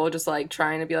people just like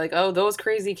trying to be like, oh, those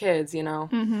crazy kids, And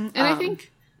I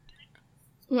think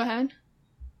go ahead.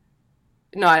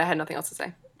 No, I had nothing else to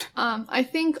say. I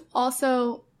think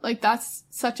also like that's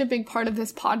such a big part of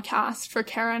this podcast for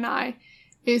Kara and I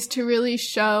is to really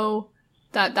show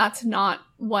that that's not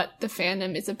what the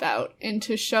fandom is about, and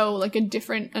to show like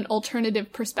an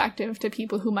alternative perspective to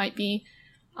people who might be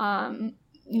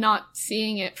not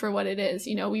seeing it for what it is.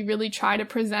 We really try to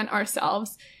present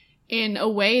ourselves in a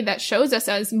way that shows us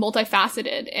as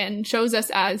multifaceted and shows us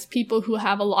as people who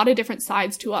have a lot of different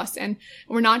sides to us. And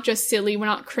we're not just silly. We're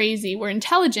not crazy. We're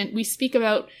intelligent. We speak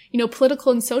about,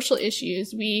 political and social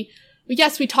issues. We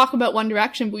talk about One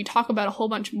Direction, but we talk about a whole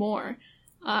bunch more.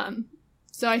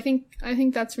 So I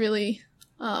think that's really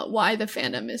why the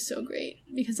fandom is so great,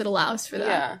 because it allows for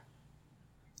that.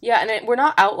 Yeah, and we're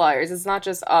not outliers. It's not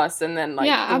just us and then the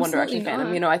One Direction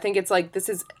fandom. I think it's like this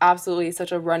is absolutely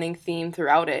such a running theme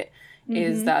throughout it,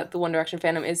 is that the One Direction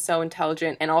fandom is so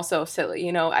intelligent and also silly.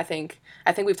 I think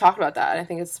we've talked about that. I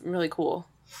think it's really cool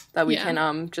that we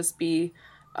can just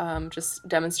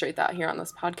demonstrate that here on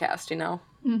this podcast.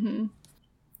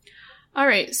 All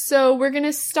right, so we're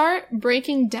gonna start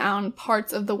breaking down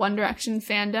parts of the One Direction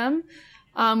fandom.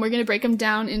 We're going to break them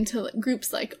down into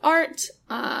groups like art,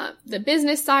 the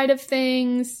business side of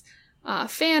things,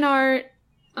 fan art,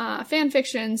 fan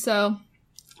fiction. So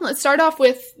let's start off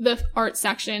with the art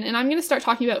section, and I'm going to start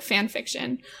talking about fan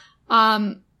fiction.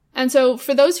 And so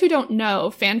for those who don't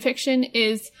know, fan fiction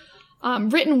is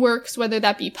written works, whether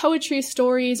that be poetry,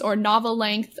 stories, or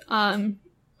novel-length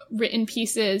written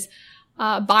pieces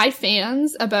by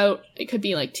fans about, it could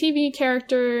be like TV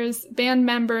characters, band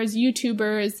members,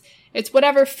 YouTubers. It's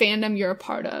whatever fandom you're a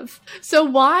part of. So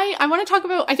I want to talk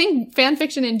about, I think fan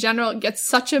fiction in general gets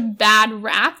such a bad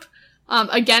rap,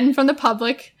 again, from the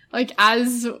public, like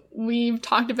as we've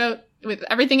talked about with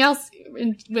everything else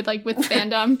with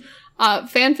fandom,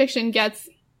 fan fiction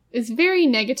is very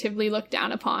negatively looked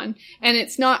down upon, and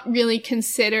it's not really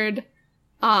considered,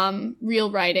 real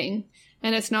writing,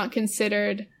 and it's not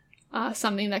considered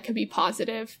something that could be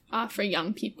positive for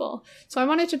young people. So I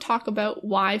wanted to talk about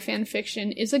why fan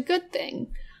fiction is a good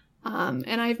thing.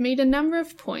 And I've made a number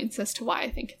of points as to why I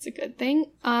think it's a good thing.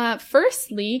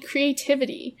 Firstly,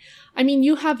 creativity. I mean,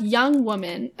 you have young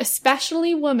women,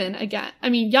 especially women,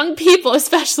 young people,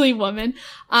 especially women,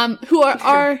 who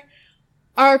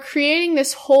are creating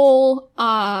this whole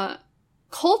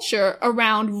culture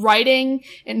around writing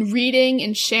and reading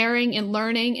and sharing and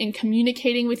learning and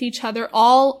communicating with each other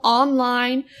all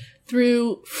online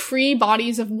through free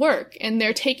bodies of work. And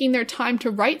they're taking their time to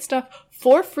write stuff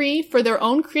for free for their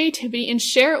own creativity and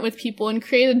share it with people and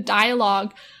create a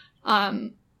dialogue,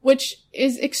 which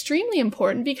is extremely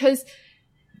important because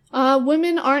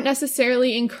women aren't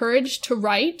necessarily encouraged to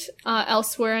write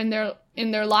elsewhere in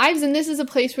their lives, and this is a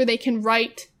place where they can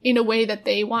write in a way that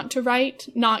they want to write,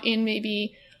 not in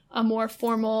maybe a more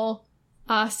formal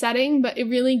setting, but it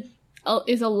really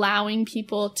is allowing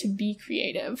people to be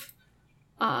creative,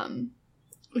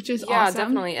 which is awesome. Yeah,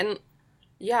 definitely.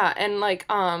 And like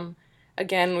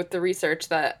again, with the research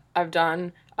that I've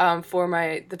done for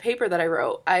the paper that I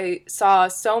wrote, I saw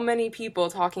so many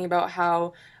people talking about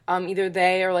how either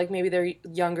they or like maybe their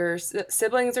younger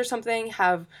siblings or something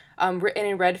have written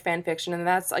and read fan fiction, and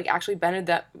that's like actually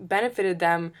benefited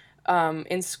them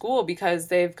in school because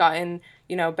they've gotten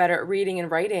better at reading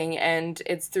and writing, and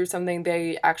it's through something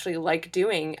they actually like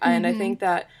doing. And I think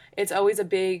that it's always a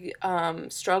big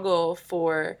struggle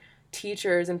for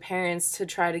teachers and parents to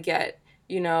try to get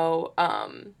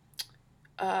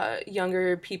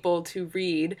younger people to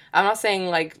read. I'm not saying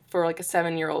like for like a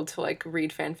 7-year-old to like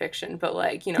read fan fiction, but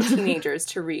like, you know, teenagers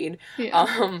to read.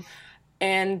 Yeah.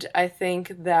 And I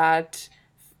think that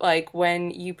like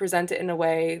when you present it in a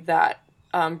way that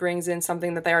brings in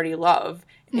something that they already love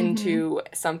into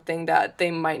something that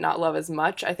they might not love as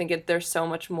much, I think they're so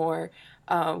much more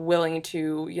willing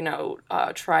to, you know,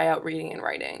 try out reading and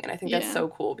writing. And I think that's so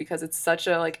cool because it's such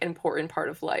a like important part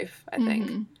of life, I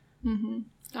think.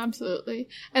 Absolutely.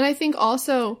 And I think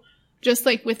also just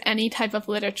like with any type of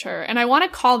literature, and I want to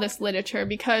call this literature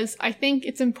because I think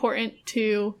it's important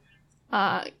to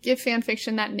give fan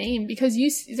fiction that name, because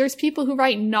there's people who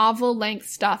write novel length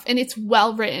stuff and it's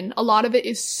well written. A lot of it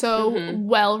is so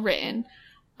well written.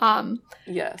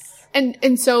 Yes.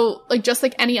 And so like just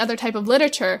like any other type of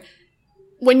literature,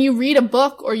 when you read a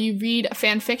book or you read a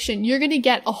fan fiction, you're going to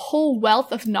get a whole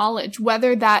wealth of knowledge,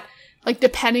 whether that, like,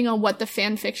 depending on what the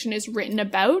fan fiction is written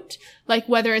about, like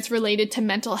whether it's related to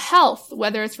mental health,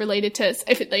 whether it's related to,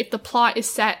 if the plot is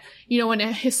set, you know, in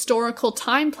a historical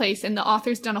time place and the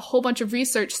author's done a whole bunch of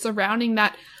research surrounding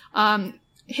that,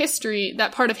 history,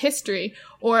 that part of history,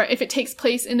 or if it takes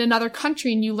place in another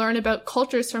country and you learn about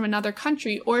cultures from another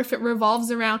country, or if it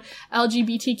revolves around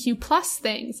LGBTQ plus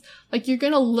things, like you're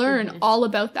going to learn all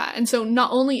about that. And so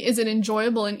not only is it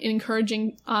enjoyable and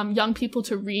encouraging young people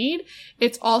to read,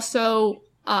 it's also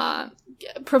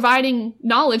providing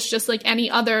knowledge just like any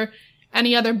other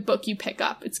book you pick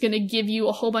up. It's going to give you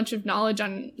a whole bunch of knowledge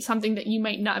on something that you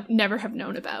might never have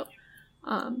known about.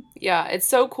 Yeah, it's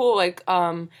so cool, like,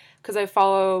 because I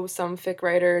follow some fic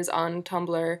writers on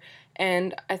Tumblr,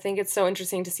 and I think it's so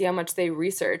interesting to see how much they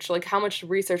research, like how much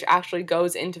research actually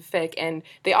goes into fic, and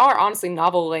they are honestly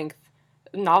novel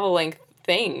length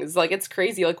things. Like, it's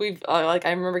crazy. Like, we've like,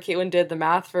 I remember Caitlin did the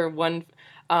math for one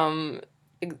thing,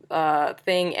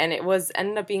 and it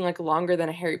ended up being like longer than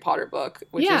a Harry Potter book,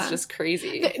 which is just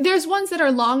crazy. There's ones that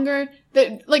are longer.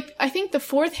 That, like, I think the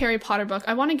 4th Harry Potter book,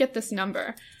 I want to get this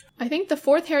number. I think the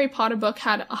 4th Harry Potter book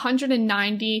had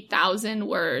 190,000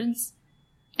 words.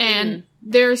 And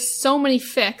there's so many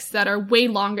fics that are way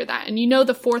longer than that. And you know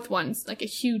the 4th one's like a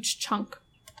huge chunk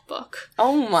book.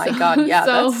 Oh my god, yeah.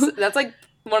 That's like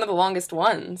one of the longest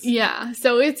ones. Yeah.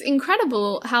 So it's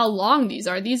incredible how long these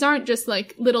are. These aren't just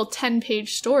like little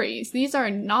 10-page stories. These are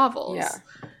novels.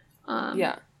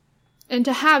 Yeah. And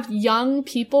to have young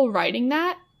people writing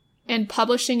that and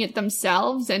publishing it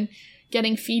themselves and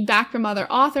getting feedback from other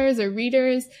authors or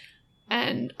readers.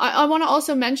 And I want to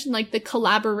also mention like the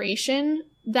collaboration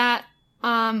that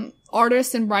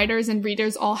artists and writers and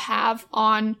readers all have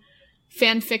on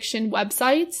fan fiction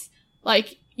websites.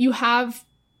 Like, you have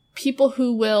people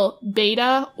who will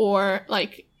beta or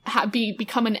like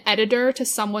become an editor to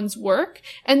someone's work,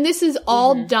 and this is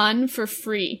all done for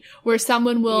free, where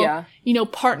someone will you know,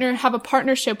 have a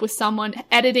partnership with someone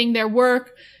editing their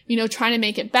work, you know, trying to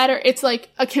make it better. It's like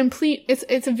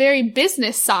it's a very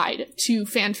business side to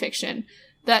fan fiction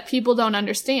that people don't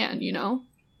understand, you know,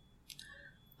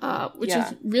 which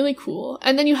is really cool.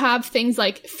 And then you have things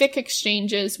like fic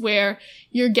exchanges where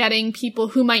you're getting people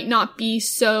who might not be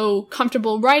so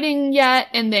comfortable writing yet,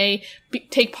 and they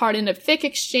take part in a fic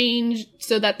exchange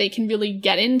so that they can really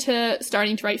get into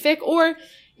starting to write fic, or,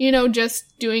 you know,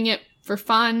 just doing it for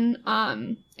fun.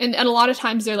 And a lot of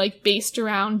times they're like based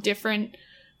around different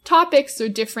topics or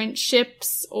different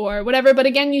ships or whatever. But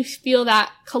again, you feel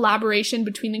that collaboration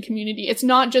between the community. It's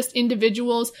not just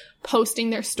individuals posting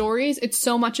their stories. It's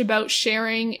so much about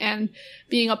sharing and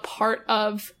being a part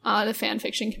of the fan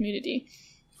fiction community.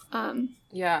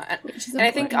 Yeah. And I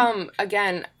think,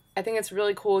 again, I think it's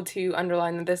really cool to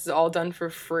underline that this is all done for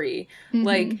free.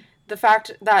 Like, the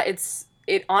fact that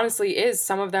it honestly is,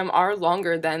 some of them are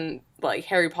longer than like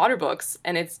Harry Potter books,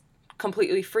 and it's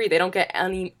completely free. They don't get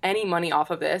any money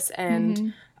off of this,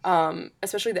 and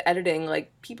especially the editing,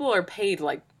 like, people are paid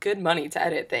like good money to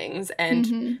edit things,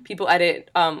 and people edit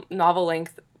novel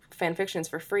length fan fictions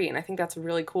for free, and I think that's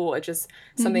really cool. It's just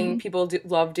something people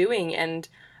love doing, and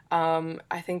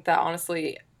I think that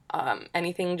honestly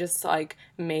anything just like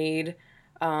made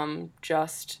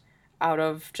just out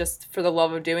of just for the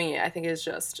love of doing it, I think is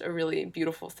just a really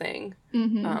beautiful thing,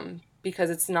 because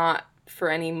it's not for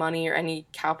any money or any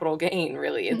capital gain,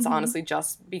 really. It's honestly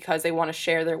just because they want to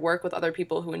share their work with other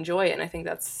people who enjoy it, and I think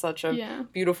that's such a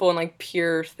beautiful and like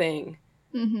pure thing.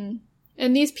 And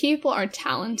these people are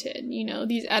talented, you know.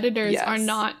 These editors are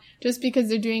not, just because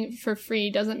they're doing it for free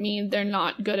doesn't mean they're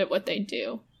not good at what they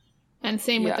do. And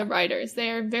same with the writers. They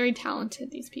are very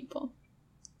talented, these people.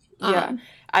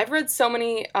 I've read so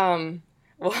many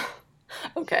well,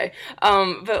 okay,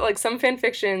 but like some fan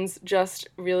fictions just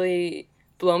really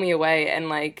blow me away, and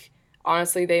like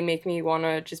honestly, they make me want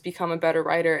to just become a better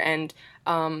writer. And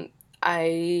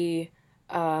I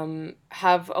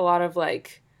have a lot of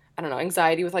like, I don't know,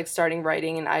 anxiety with like starting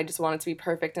writing, and I just want it to be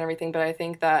perfect and everything. But I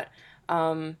think that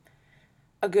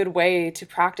a good way to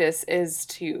practice is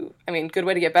to, I mean, good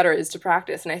way to get better is to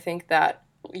practice. And I think that,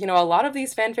 you know, a lot of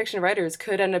these fan fiction writers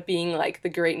could end up being like the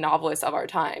great novelists of our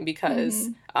time, because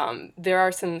there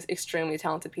are some extremely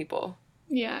talented people.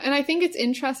 Yeah, and I think it's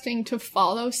interesting to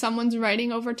follow someone's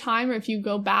writing over time, or if you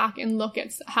go back and look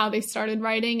at how they started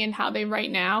writing and how they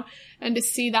write now, and to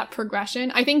see that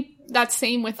progression. I think that's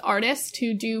same with artists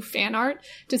who do fan art,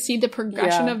 to see the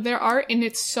progression of their art, and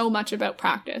it's so much about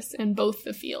practice in both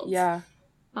the fields. Yeah.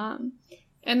 And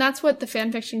that's what the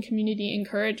fan fiction community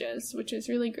encourages, which is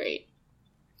really great.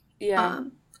 Yeah.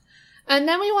 And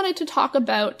then we wanted to talk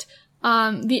about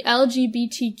the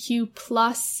LGBTQ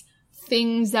plus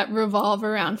things that revolve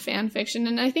around fan fiction.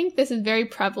 And I think this is very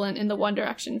prevalent in the One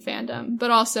Direction fandom,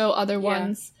 but also other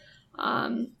ones.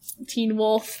 Teen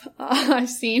Wolf, I've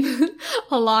seen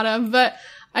a lot of. But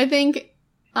I think,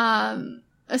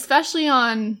 especially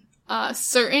on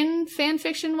certain fan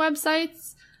fiction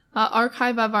websites,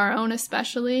 Archive of Our Own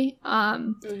especially,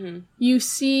 you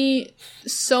see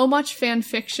so much fan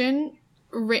fiction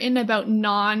written about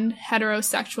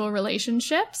non-heterosexual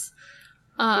relationships.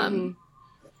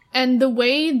 And the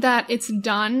way that it's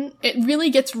done, it really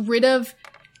gets rid of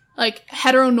like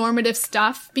heteronormative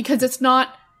stuff, because it's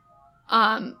not,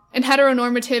 and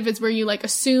heteronormative is where you like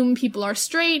assume people are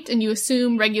straight and you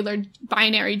assume regular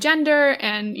binary gender,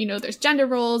 and you know, there's gender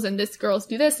roles and this girls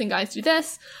do this and guys do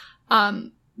this.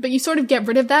 But you sort of get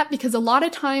rid of that, because a lot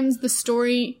of times the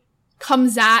story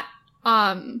comes at,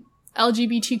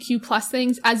 LGBTQ plus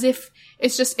things as if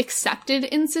it's just accepted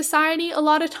in society a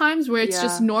lot of times, where it's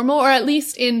just normal, or at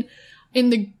least in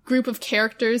the group of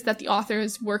characters that the author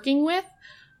is working with.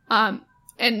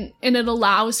 And it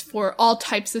allows for all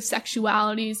types of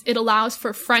sexualities. It allows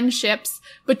for friendships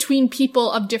between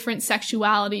people of different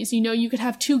sexualities. You know, you could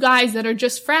have two guys that are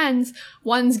just friends.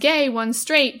 One's gay, one's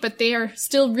straight, but they are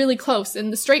still really close.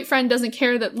 And the straight friend doesn't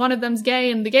care that one of them's gay,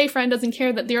 and the gay friend doesn't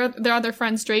care that their other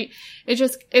friend's straight.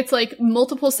 It's like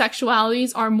multiple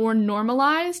sexualities are more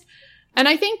normalized. And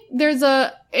I think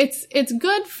it's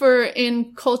good for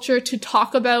in culture to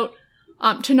talk about,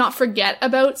 to not forget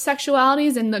about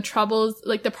sexualities and the troubles,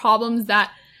 like the problems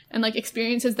that, and like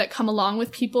experiences that come along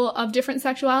with people of different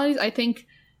sexualities. I think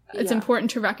it's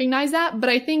important to recognize that. But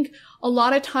I think a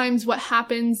lot of times what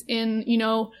happens in, you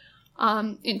know,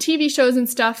 in TV shows and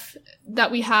stuff that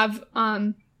we have,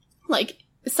 like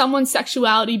someone's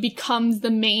sexuality becomes the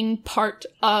main part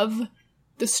of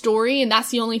the story, and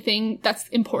that's the only thing that's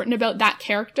important about that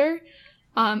character.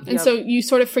 And so you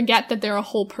sort of forget that they're a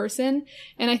whole person.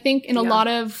 And I think in a lot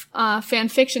of fan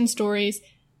fiction stories,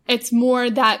 it's more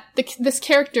that this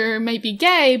character might be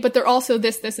gay, but they're also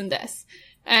this, this, and this.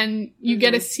 And you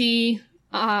get to see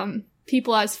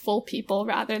people as full people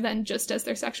rather than just as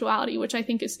their sexuality, which I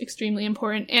think is extremely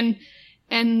important.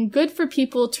 And good for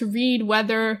people to read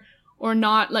whether or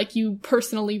not, like, you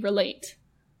personally relate.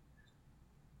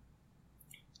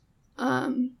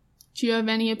 Do you have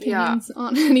any opinions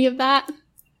on any of that?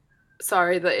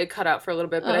 Sorry that it cut out for a little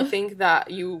bit, but I think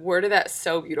that you worded that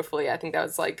so beautifully. I think that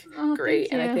was like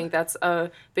great. And I think that's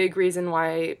a big reason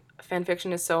why fan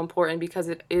fiction is so important, because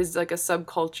it is like a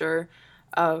subculture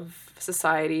of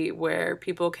society where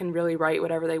people can really write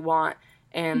whatever they want,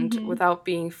 and without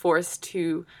being forced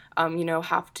to, you know,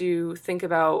 have to think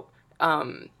about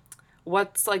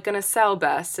what's like gonna sell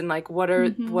best, and like what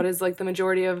is like the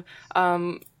majority of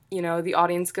you know, the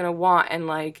audience gonna want, and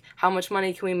like how much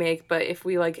money can we make. But if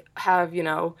we like have, you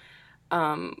know,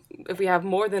 if we have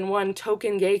more than one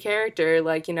token gay character,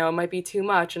 like, you know, it might be too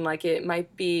much, and like it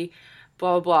might be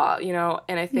blah blah, you know.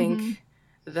 And I think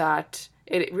that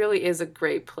it really is a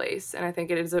great place, and I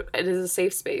think it is a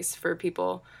safe space for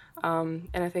people, and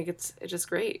I think it's just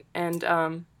great. And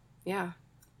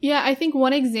Yeah, I think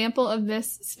one example of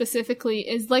this specifically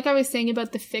is, like I was saying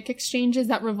about the fic exchanges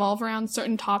that revolve around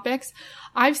certain topics.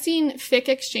 I've seen fic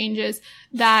exchanges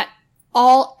that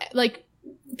all, like,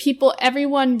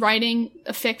 everyone writing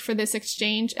a fic for this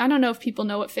exchange. I don't know if people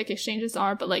know what fic exchanges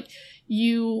are, but like,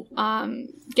 you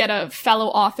get a fellow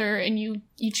author and you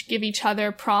each give each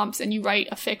other prompts and you write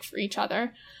a fic for each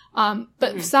other.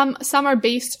 But some are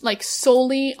based like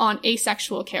solely on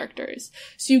asexual characters.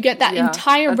 So you get that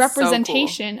entire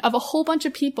representation of a whole bunch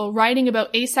of people writing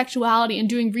about asexuality and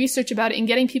doing research about it and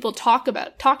getting people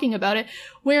talking about it.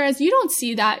 Whereas you don't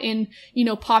see that in, you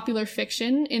know, popular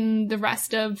fiction in the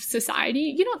rest of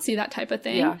society. You don't see that type of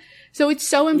thing. Yeah. So it's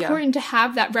so important to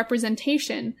have that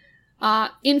representation,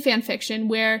 in fan fiction,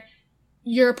 where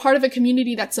you're a part of a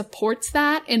community that supports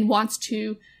that and wants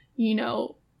to, you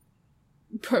know,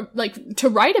 to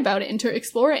write about it and to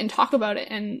explore it and talk about it.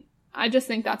 And I just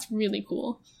think that's really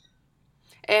cool.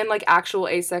 And like actual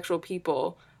asexual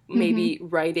people maybe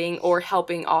writing or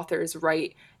helping authors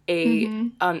write a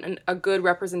good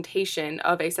representation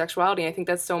of asexuality. I think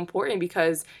that's so important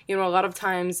because, you know, a lot of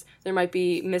times there might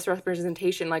be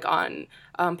misrepresentation like on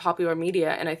popular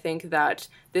media, and I think that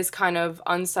this kind of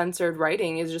uncensored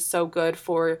writing is just so good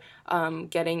for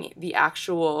getting the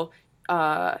actual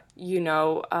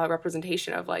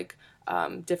representation of like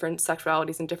different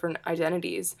sexualities and different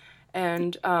identities.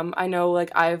 And I know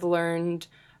like I've learned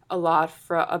a lot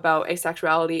about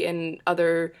asexuality and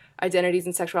other identities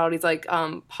and sexualities, like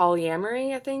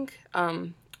polyamory, I think.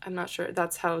 I'm not sure.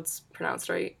 That's how it's pronounced,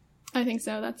 right? I think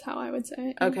so. That's how I would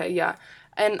say it. Okay, yeah.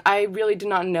 And I really did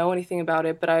not know anything about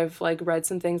it, but I've like read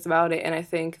some things about it, and I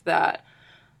think that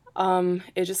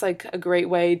it's just like a great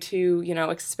way to, you know,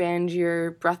 expand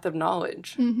your breadth of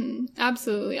knowledge.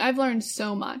 Absolutely. I've learned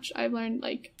so much. I've learned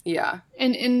like, yeah.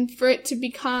 And for it to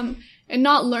become, and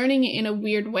not learning it in a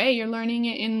weird way, you're learning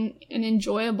it in an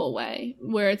enjoyable way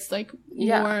where it's like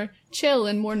more chill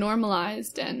and more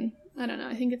normalized. And I don't know,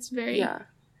 I think it's very,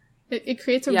 it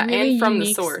creates a really and from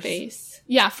unique the source. space.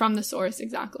 Yeah, from the source,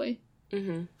 exactly.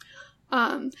 Like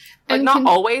not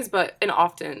always, but and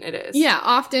often it is. Yeah,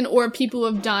 often, or people who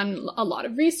have done a lot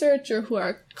of research or who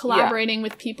are collaborating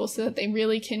with people so that they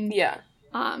really can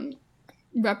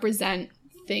represent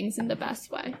things in the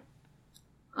best way.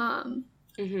 And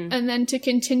then to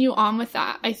continue on with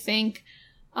that, I think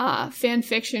fan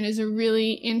fiction is a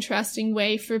really interesting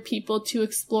way for people to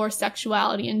explore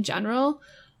sexuality in general.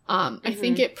 I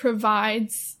think it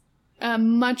provides a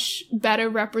much better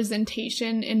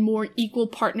representation and more equal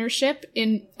partnership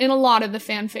in a lot of the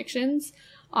fan fictions.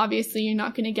 Obviously, you're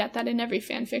not going to get that in every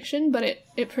fan fiction, but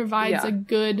it provides a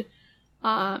good,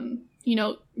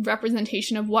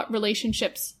 representation of what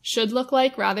relationships should look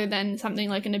like rather than something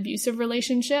like an abusive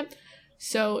relationship.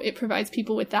 So it provides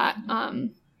people with that,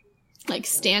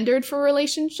 standard for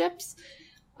relationships.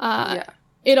 It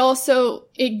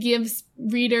gives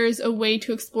readers a way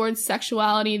to explore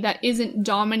sexuality that isn't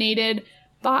dominated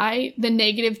by the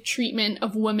negative treatment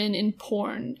of women in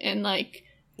porn. And do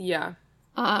you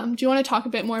want to talk a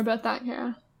bit more about that,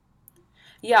 Kara?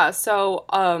 Yeah, so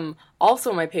also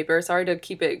in my paper, sorry to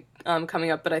keep it coming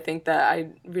up, but I think that I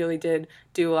really did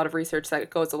do a lot of research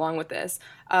that goes along with this.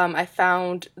 I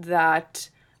found that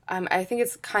I think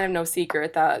it's kind of no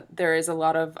secret that there is a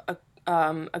lot of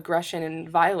aggression and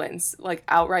violence, like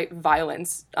outright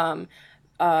violence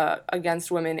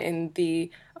against women in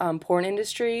the porn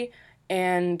industry.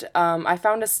 And I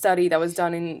found a study that was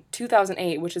done in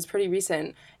 2008, which is pretty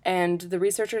recent, and the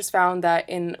researchers found that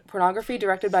in pornography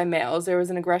directed by males, there was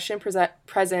an aggression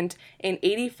present in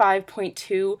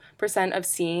 85.2% of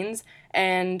scenes,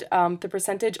 and the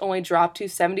percentage only dropped to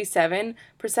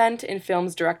 77% in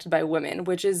films directed by women,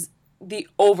 which is the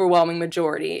overwhelming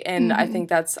majority. And I think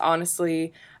that's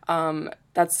honestly,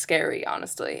 that's scary,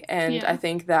 honestly. And I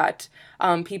think that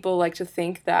people like to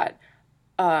think that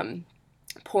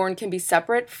porn can be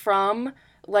separate from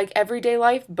like everyday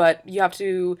life, but you have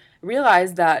to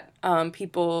realize that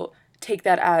people take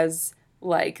that as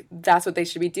like that's what they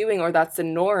should be doing or that's the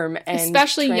norm, and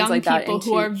especially young people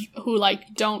who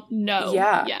don't know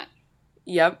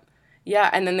yet.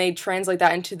 And then they translate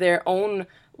that into their own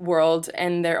world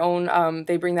and their own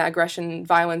they bring that aggression,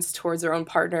 violence towards their own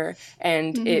partner,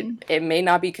 and it may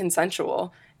not be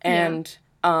consensual. And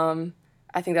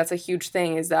I think that's a huge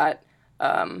thing, is that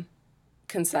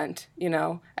consent,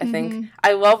 I think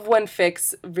I love when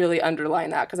fics really underline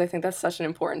that, because I think that's such an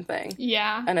important thing.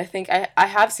 And I think I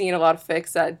have seen a lot of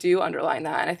fics that do underline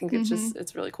that, and I think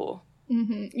it's really cool.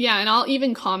 And I'll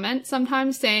even comment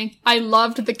sometimes saying, I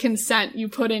loved the consent you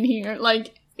put in here,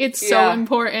 like it's so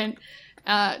important,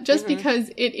 just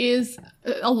because it is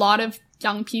a lot of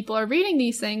young people are reading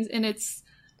these things, and it's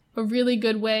a really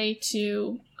good way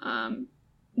to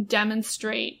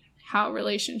demonstrate how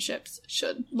relationships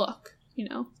should look.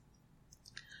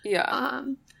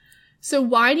 So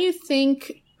why do you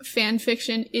think fan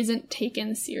fiction isn't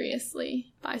taken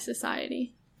seriously by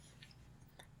society?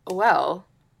 Well,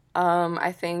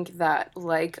 I think that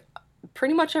like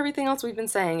pretty much everything else we've been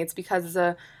saying, it's because it's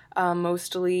a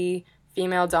mostly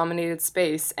female-dominated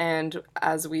space, and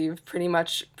as we've pretty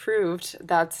much proved,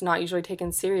 that's not usually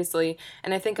taken seriously.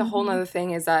 And I think a whole nother thing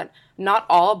is that not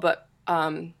all, but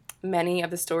many of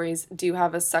the stories do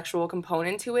have a sexual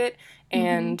component to it,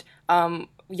 and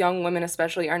young women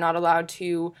especially are not allowed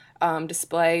to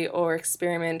display or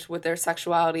experiment with their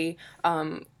sexuality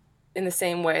in the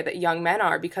same way that young men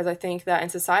are, because I think that in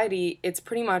society it's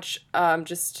pretty much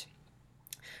just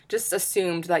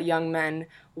assumed that young men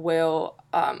will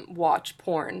watch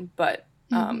porn, but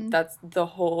that's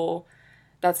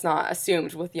not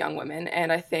assumed with young women.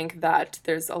 And I think that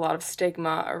there's a lot of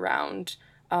stigma around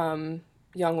young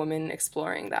women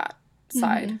exploring that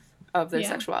side of their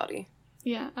sexuality.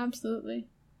 Yeah, absolutely.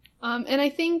 And I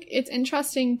think it's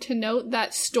interesting to note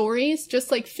that stories,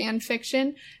 just like fan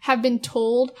fiction, have been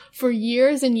told for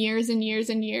years and years and years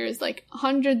and years, like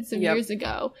hundreds of years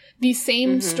ago. These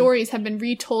same stories have been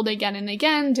retold again and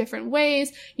again, different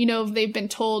ways. You know, they've been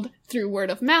told through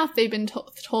word of mouth. They've been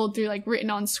told through like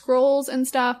written on scrolls and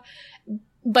stuff.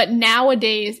 But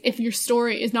nowadays, if your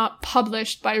story is not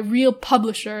published by a real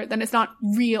publisher, then it's not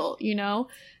real, you know?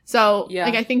 So,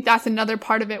 like, I think that's another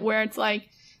part of it where it's like,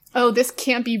 oh, this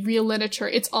can't be real literature.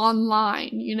 It's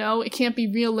online, you know? It can't be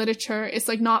real literature. It's,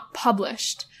 like, not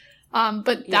published.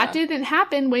 But that didn't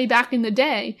happen way back in the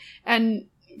day. And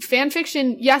fan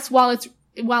fiction, yes, while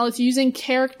it's using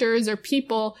characters or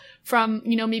people from,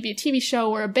 you know, maybe a TV show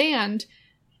or a band,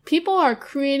 people are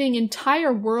creating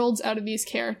entire worlds out of these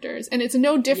characters. And it's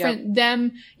no different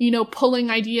them, you know, pulling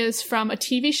ideas from a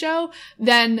TV show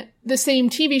than the same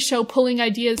TV show pulling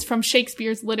ideas from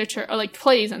Shakespeare's literature or, like,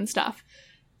 plays and stuff.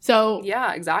 So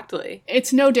yeah, exactly.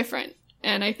 It's no different.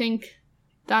 And I think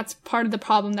that's part of the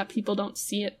problem, that people don't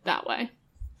see it that way.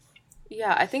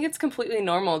 Yeah, I think it's completely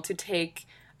normal to take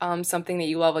something that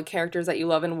you love, like characters that you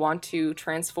love, and want to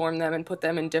transform them and put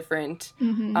them in different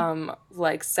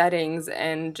like settings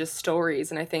and just stories.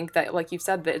 And I think that, like you've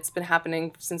said, that it's been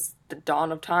happening since the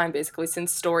dawn of time, basically.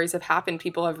 Since stories have happened,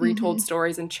 people have retold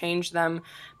stories and changed them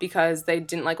because they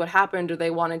didn't like what happened, or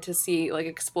they wanted to see, like,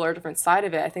 explore a different side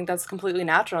of it. I think that's completely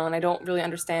natural, and I don't really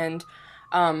understand,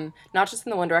 not just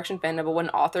in the One Direction fandom, but when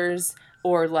authors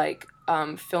or like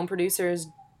film producers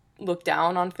look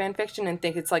down on fan fiction and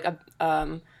think it's like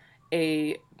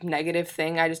a negative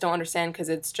thing. I just don't understand, because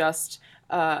it's just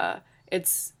a,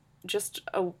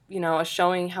 you know, a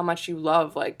showing how much you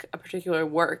love, like, a particular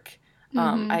work.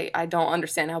 I don't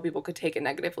understand how people could take it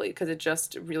negatively, because it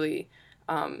just really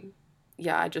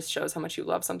it just shows how much you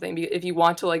love something. If you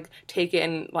want to, like, take it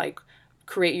and, like,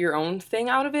 create your own thing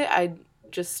out of it, I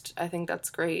think that's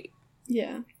great.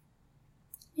 Yeah.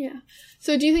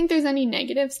 So do you think there's any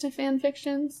negatives to fan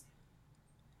fictions?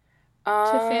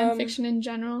 To fan fiction in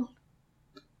general?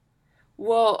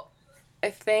 Well,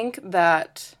 I think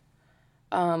that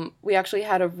we actually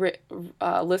had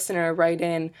a listener write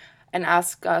in and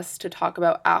ask us to talk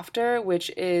about After,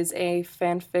 which is a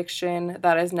fan fiction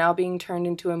that is now being turned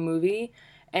into a movie.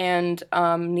 And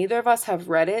neither of us have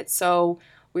read it, so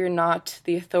we're not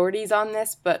the authorities on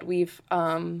this, but we've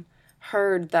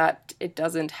heard that it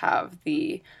doesn't have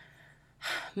the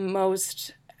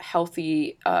most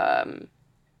healthy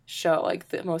show, like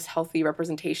the most healthy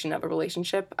representation of a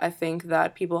relationship. I think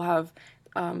that people have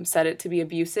said it to be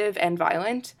abusive and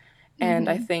violent, and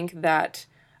I think that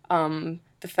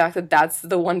the fact that that's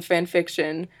the one fan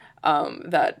fiction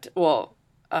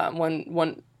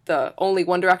the only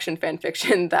One Direction fan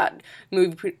fiction that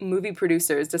movie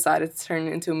producers decided to turn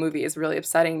into a movie is really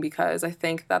upsetting, because I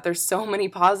think that there's so many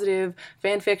positive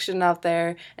fan fiction out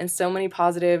there and so many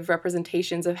positive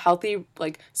representations of healthy,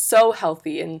 like, so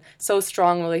healthy and so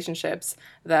strong relationships,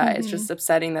 that it's just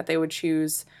upsetting that they would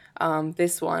choose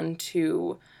this one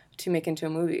to make into a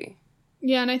movie.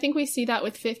 Yeah, and I think we see that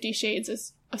with 50 Shades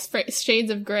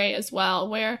of Grey as well,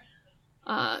 where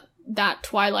that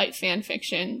Twilight fan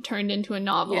fiction turned into a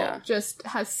novel just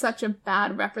has such a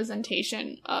bad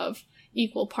representation of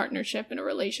equal partnership in a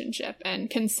relationship and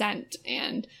consent,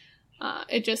 and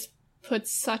it just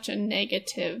puts such a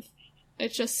negative,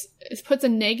 it puts a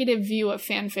negative view of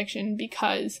fan fiction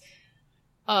because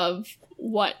of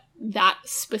what that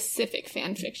specific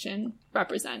fan fiction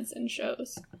represents and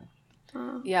shows.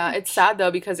 It's sad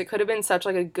though, because it could have been such,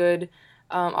 like, a good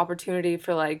opportunity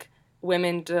for, like,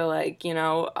 women to, like, you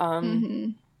know,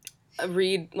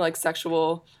 read, like,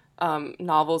 sexual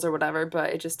novels or whatever,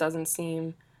 but it just doesn't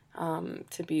seem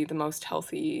to be the most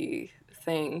healthy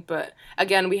thing. But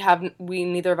again, we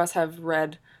neither of us have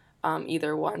read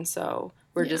either one, so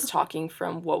we're just talking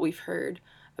from what we've heard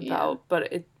about.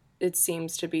 But it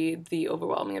seems to be the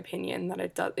overwhelming opinion that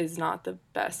it is not the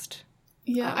best.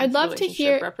 Yeah, I'd love to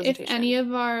hear if any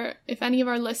of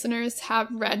our listeners have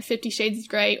read 50 Shades of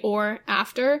Grey or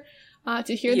After,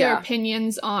 to hear their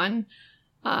opinions on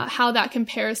how that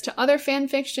compares to other fan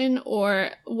fiction, or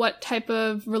what type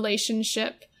of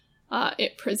relationship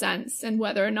it presents, and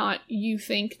whether or not you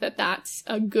think that that's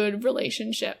a good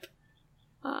relationship,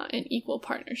 an equal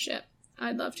partnership.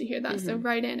 I'd love to hear that, so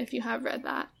write in if you have read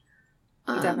that.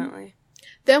 Definitely.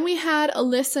 Then we had a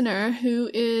listener who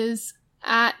is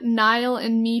at Niall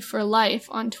and Me for Life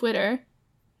on Twitter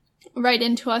write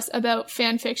into us about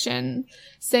fan fiction,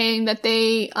 saying that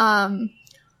they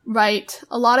write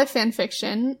a lot of fan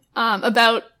fiction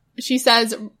about, she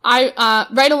says, I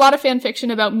write a lot of fan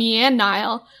fiction about me and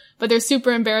Niall, but they're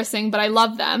super embarrassing, but I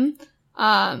love them.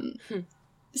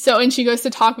 So, and she goes to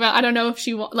talk about, I don't know if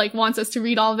she wants us to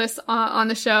read all this on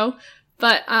the show,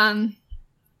 but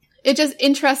it's just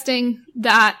interesting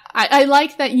that I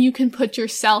like that you can put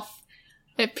yourself,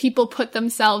 if people put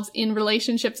themselves in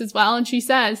relationships as well. And she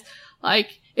says,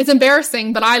 like, it's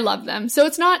embarrassing, but I love them. So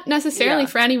it's not necessarily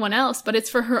for anyone else, but it's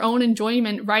for her own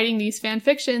enjoyment writing these fan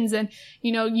fictions and,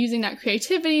 you know, using that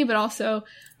creativity, but also,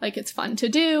 like, it's fun to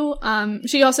do.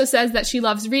 She also says that she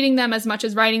loves reading them as much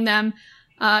as writing them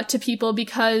to people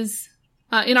because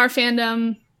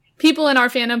people in our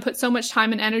fandom put so much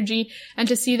time and energy, and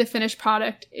to see the finished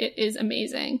product, it is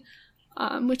amazing,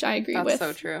 which I agree with. That's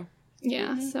so true.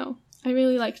 Yeah, so I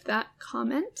really liked that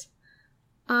comment.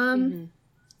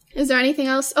 Is there anything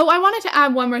else? Oh, I wanted to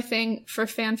add one more thing for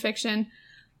fan fiction.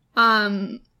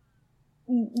 I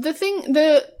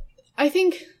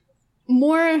think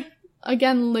more,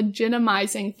 again,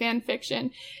 legitimizing fan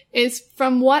fiction is,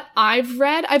 from what I've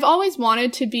read, I've always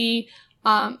wanted to be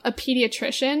a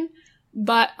pediatrician,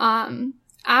 but a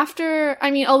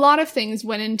lot of things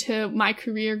went into my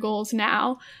career goals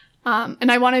now,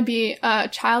 and I want to be a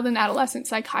child and adolescent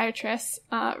psychiatrist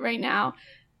right now,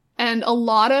 and a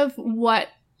lot of what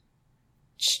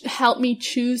helped me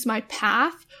choose my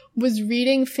path was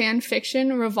reading fan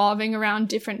fiction revolving around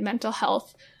different mental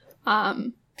health,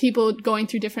 people going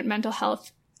through different mental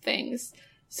health things.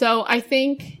 So I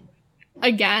think,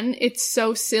 again, it's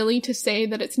so silly to say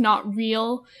that it's not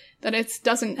real, that it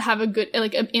doesn't have a good,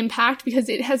 an impact, because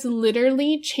it has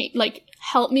literally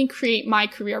helped me create my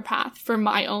career path for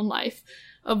my own life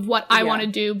of what I want to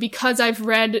do, because I've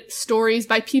read stories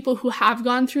by people who have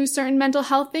gone through certain mental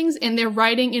health things, and they're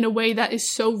writing in a way that is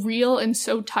so real and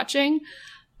so touching,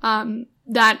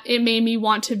 that it made me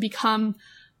want to become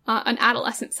an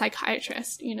adolescent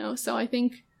psychiatrist, you know? So I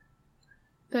think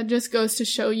that just goes to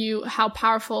show you how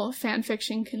powerful fan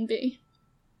fiction can be.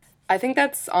 I think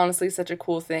that's honestly such a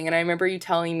cool thing. And I remember you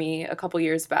telling me a couple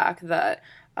years back that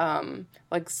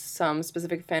some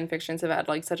specific fan fictions have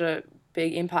had such a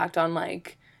big impact on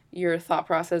your thought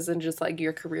process and just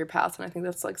your career path. And I think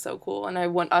that's so cool. And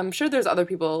I'm sure there's other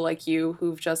people like you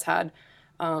who've just had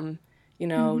different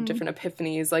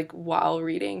epiphanies while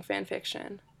reading fan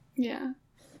fiction. Yeah.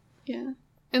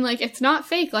 And it's not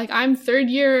fake. I'm third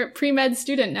year pre-med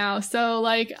student now, so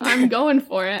I'm going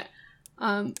for it.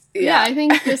 I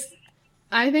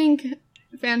think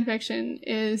fan fiction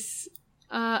is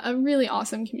a really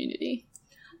awesome community.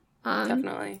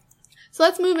 Definitely. So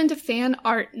let's move into fan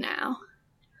art now.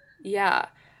 Yeah.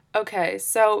 Okay,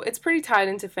 so it's pretty tied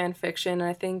into fan fiction, and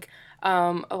I think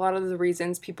a lot of the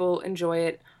reasons people enjoy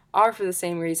it are for the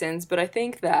same reasons, but I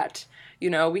think that,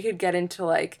 we could get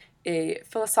into a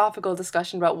philosophical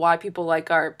discussion about why people like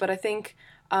art, but I think,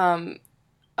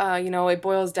 it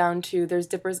boils down to there's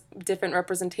different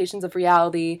representations of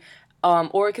reality,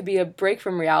 or it could be a break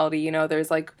from reality.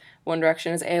 There's One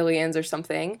Direction is aliens or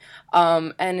something,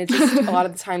 and it's just a lot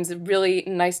of the times really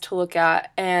nice to look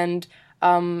at, and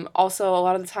also a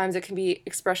lot of the times it can be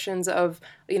expressions of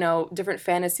different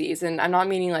fantasies, and I'm not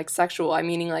meaning sexual. I'm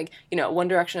meaning One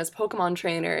Direction as Pokemon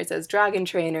trainers, as dragon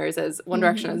trainers, as One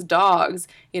Direction as dogs.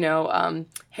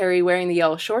 Harry wearing the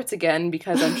yellow shorts again,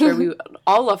 because I'm sure we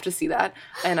all love to see that,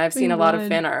 and I've seen a lot of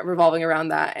fan art revolving around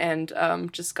that, and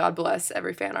just God bless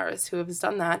every fan artist who has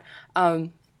done that.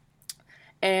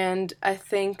 And I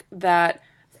think that,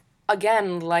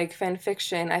 again, like fan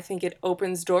fiction, I think it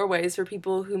opens doorways for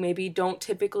people who maybe don't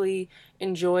typically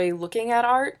enjoy looking at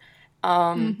art.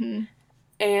 And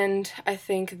I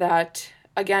think that,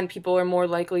 again, people are more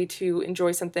likely to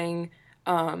enjoy something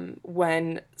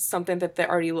when something that they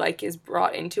already like is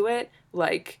brought into it,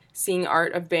 like seeing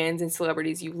art of bands and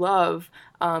celebrities you love.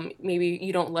 Maybe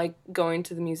you don't like going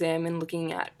to the museum and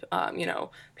looking at,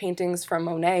 paintings from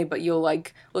Monet, but you'll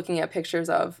like looking at pictures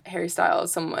of Harry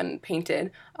Styles, someone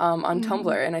painted on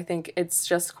Tumblr. And I think it's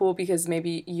just cool because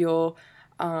maybe you'll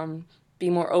be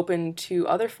more open to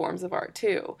other forms of art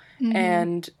too.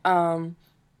 And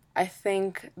I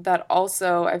think that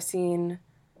also I've seen,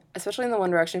 especially in the One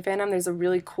Direction fandom, there's a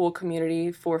really cool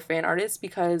community for fan artists,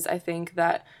 because I think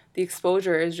that the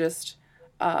exposure is just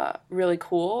really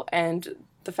cool, and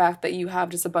the fact that you have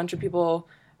just a bunch of people,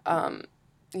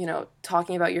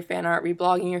 talking about your fan art,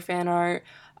 reblogging your fan art,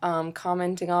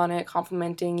 commenting on it,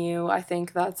 complimenting you. I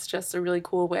think that's just a really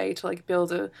cool way to like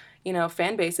build a, you know,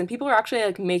 fan base, and people are actually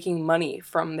like making money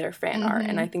from their fan art,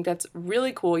 and I think that's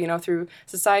really cool, you know, through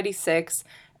Society6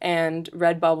 and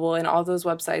Redbubble and all those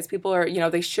websites. People are, you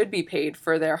know, they should be paid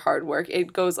for their hard work.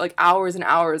 It goes like hours and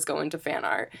hours go into fan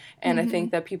art, and I think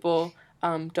that people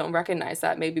don't recognize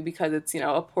that, maybe because it's, you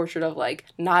know, a portrait of like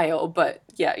Niall, but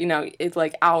yeah, you know, it's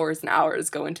like hours and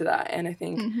hours go into that, and I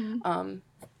think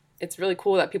it's really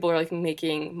cool that people are like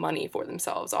making money for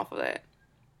themselves off of it.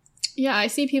 Yeah, I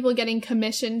see people getting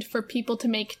commissioned for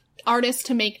artists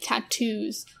to make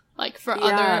tattoos, like, for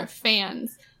other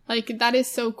fans. Like, that is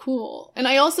so cool. And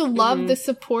I also love the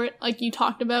support, like you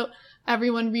talked about,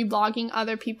 everyone reblogging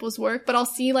other people's work, but I'll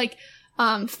see, like,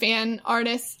 fan art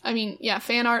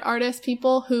artists,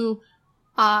 people who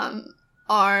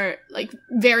are, like,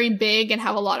 very big and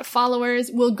have a lot of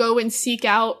followers, will go and seek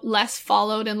out less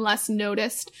followed and less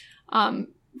noticed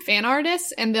fan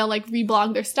artists, and they'll like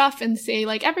reblog their stuff and say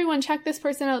like, everyone check this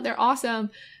person out, they're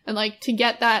awesome. And like to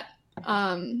get that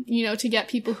you know, to get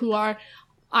people who are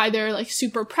either like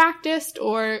super practiced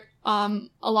or a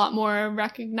lot more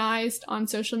recognized on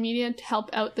social media to help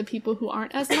out the people who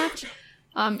aren't as much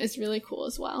is really cool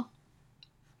as well.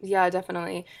 Yeah,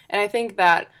 definitely. And I think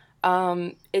that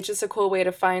it's just a cool way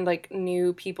to find like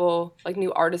new people, like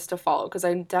new artists to follow, because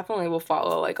I definitely will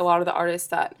follow like a lot of the artists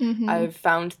that I've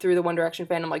found through the One Direction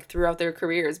fandom, like throughout their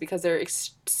careers, because they're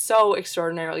so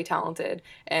extraordinarily talented,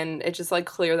 and it's just like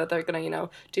clear that they're gonna, you know,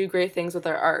 do great things with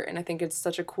their art. And I think it's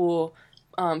such a cool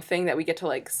thing that we get to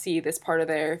like see this part of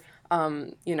their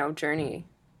you know, journey.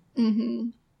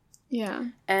 Yeah,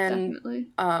 and definitely.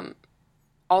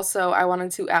 Also I wanted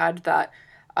to add that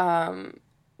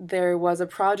there was a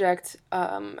project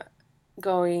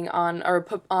going on, or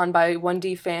put on by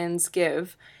 1D Fans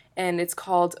Give, and it's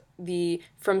called the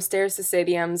From Stairs to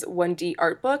Stadium's 1D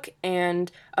Art Book,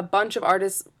 and a bunch of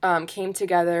artists came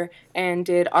together and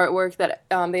did artwork that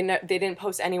they didn't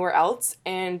post anywhere else,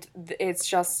 and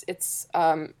it's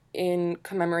in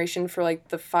commemoration for like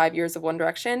the 5 years of One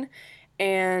Direction,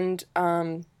 and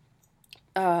 $12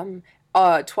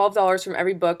 from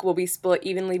every book will be split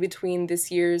evenly between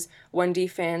this year's 1D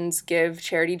Fans Give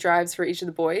charity drives for each of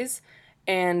the boys.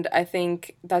 And I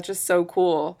think that's just so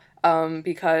cool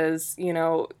because, you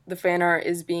know, the fan art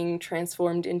is being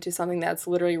transformed into something that's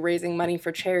literally raising money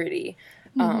for charity.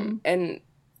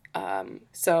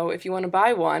 So if you want to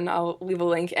buy one, I'll leave a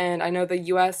link. And I know the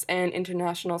U.S. and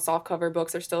international softcover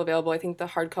books are still available. I think the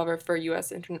hardcover for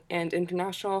U.S. and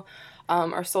international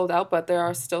are sold out, but there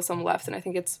are still some left. And I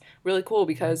think it's really cool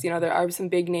because, you know, there are some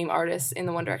big name artists in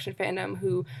the One Direction fandom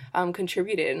who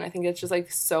contributed. And I think it's just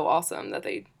like so awesome that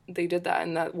they did that,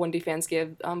 and that 1D Fans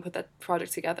Give put that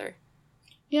project together.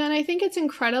 Yeah, and I think it's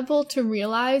incredible to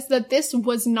realize that this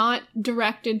was not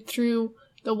directed through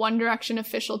the One Direction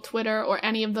official Twitter or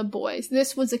any of the boys.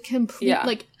 This was a complete,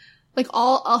 like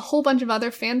a whole bunch of other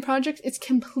fan projects. It's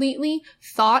completely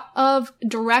thought of,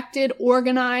 directed,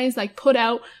 organized, like put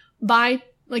out by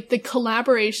like the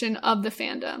collaboration of the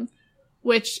fandom,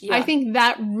 which I think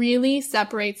that really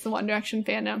separates the One Direction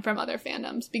fandom from other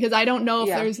fandoms, because I don't know if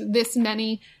there's this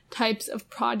many types of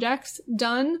projects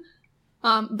done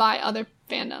by other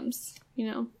fandoms, you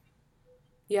know?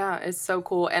 Yeah, it's so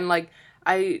cool. And like,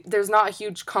 there's not a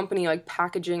huge company like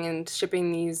packaging and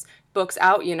shipping these books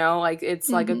out, you know, like it's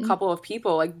like a couple of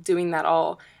people like doing that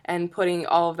all and putting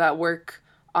all of that work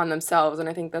on themselves. And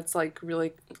I think that's like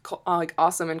really like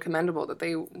awesome and commendable that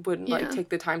they would like take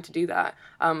the time to do that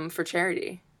for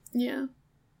charity. Yeah.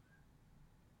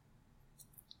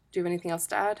 Do you have anything else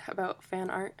to add about fan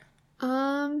art?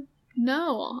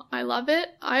 No, I love it.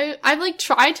 I've like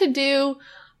tried to do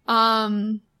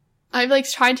I've like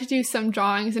tried to do some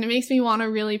drawings, and it makes me want to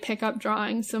really pick up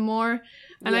drawing some more.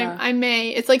 And I may,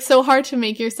 it's like so hard to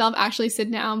make yourself actually sit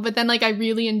down, but then like I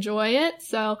really enjoy it.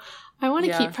 So I want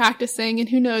to keep practicing, and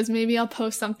who knows, maybe I'll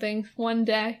post something one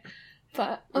day.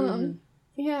 But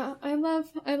yeah, I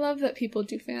love that people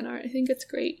do fan art. I think it's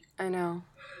great. I know.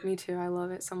 Me too. I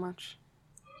love it so much.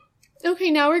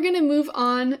 Okay, now we're going to move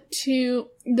on to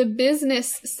the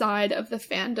business side of the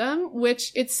fandom,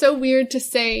 which it's so weird to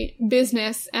say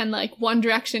business and like One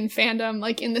Direction fandom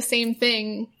like in the same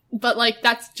thing, but like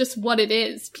that's just what it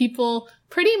is. People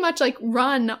pretty much like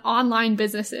run online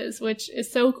businesses, which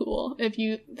is so cool if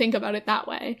you think about it that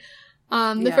way.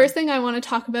 The first thing I want to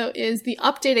talk about is the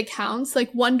update accounts,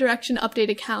 like One Direction update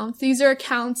accounts. These are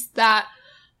accounts that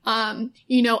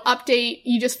you know, update,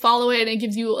 you just follow it and it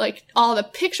gives you like all the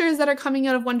pictures that are coming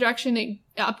out of One Direction. It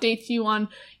updates you on,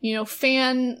 you know,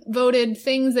 fan voted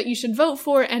things that you should vote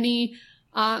for, any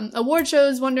award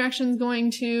shows One Direction's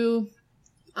going to,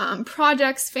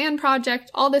 projects, fan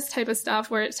project, all this type of stuff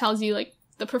where it tells you like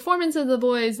the performance of the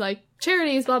boys, like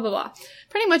charities, blah, blah, blah.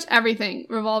 Pretty much everything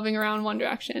revolving around One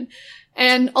Direction.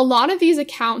 And a lot of these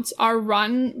accounts are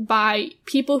run by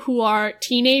people who are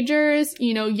teenagers,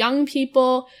 you know, young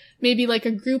people, maybe like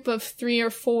a group of 3 or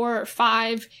 4 or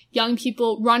 5 young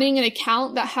people running an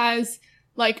account that has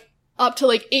like up to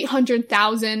like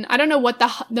 800,000. I don't know what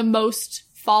the most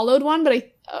followed one,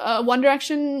 but One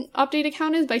Direction update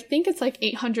account is, but I think it's like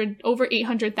over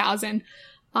 800,000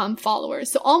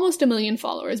 followers. So almost 1 million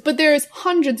followers. But there's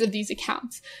hundreds of these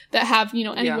accounts that have, you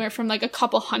know, anywhere from like a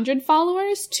couple hundred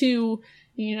followers to,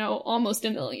 you know, almost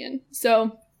 1 million.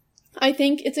 So I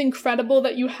think it's incredible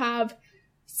that you have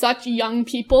such young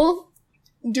people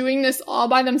doing this all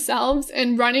by themselves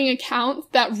and running accounts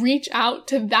that reach out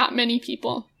to that many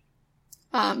people.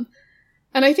 And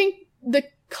I think the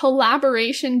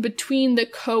collaboration between the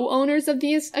co-owners of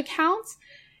these accounts,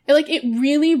 it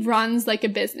really runs like a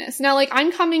business. Now, like, I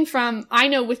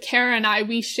know with Kara and I,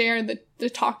 we share the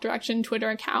Talk Direction Twitter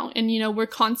account, and, you know, we're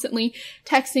constantly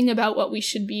texting about what we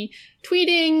should be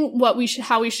tweeting,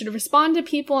 how we should respond to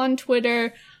people on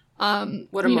Twitter.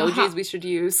 What emojis we should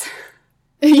use.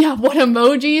 Yeah, what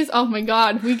emojis? Oh my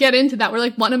god, we get into that. We're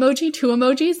like, 1 emoji, 2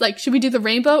 emojis? Like, should we do the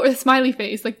rainbow or the smiley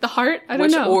face? Like, the heart? I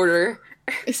don't know. Which order?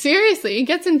 Seriously, it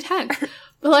gets intense.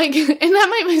 But like, and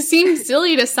that might seem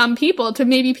silly to some people, to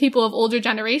maybe people of older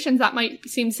generations, that might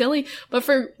seem silly. But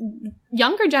for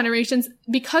younger generations,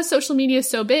 because social media is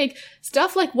so big,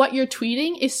 stuff like what you're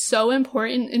tweeting is so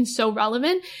important and so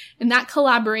relevant. And that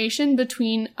collaboration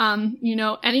between, you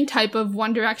know, any type of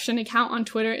One Direction account on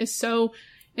Twitter is so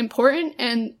important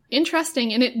and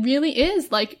interesting. And it really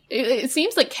is like, it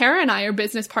seems like Kara and I are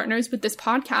business partners with this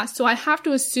podcast. So I have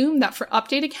to assume that for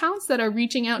update accounts that are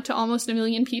reaching out to almost 1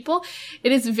 million people,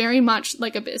 it is very much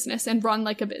like a business and run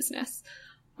like a business,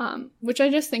 which I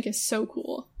just think is so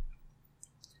cool.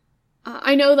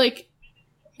 I know, like,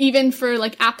 even for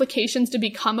like applications to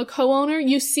become a co-owner,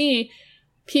 you see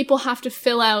people have to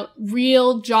fill out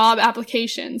real job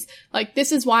applications. Like,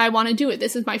 this is why I want to do it.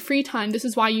 This is my free time. This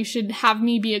is why you should have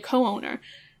me be a co-owner.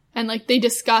 And like, they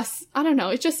discuss, I don't know,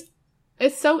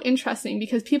 it's so interesting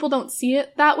because people don't see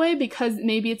it that way because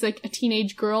maybe it's like a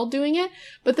teenage girl doing it.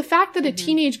 But the fact that a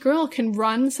teenage girl can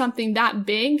run something that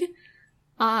big,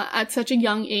 at such a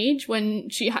young age when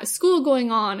she has school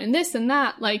going on and this and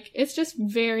that, like, it's just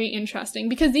very interesting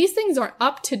because these things are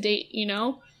up to date, you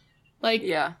know? Like,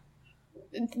 yeah.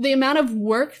 The amount of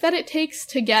work that it takes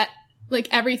to get like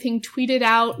everything tweeted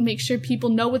out, make sure people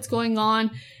know what's going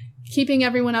on, keeping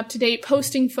everyone up to date,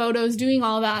 posting photos, doing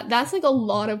all that, that's like a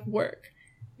lot of work.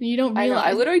 You don't realize.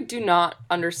 I literally do not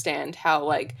understand how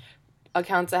like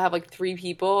accounts that have like 3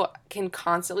 people can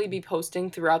constantly be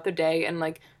posting throughout the day and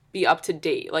like be up to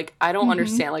date. Like, I don't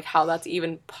understand like how that's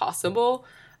even possible.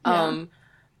 Yeah.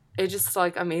 It's just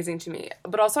like amazing to me.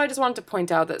 But also I just wanted to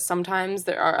point out that sometimes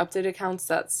there are update accounts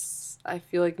that's, I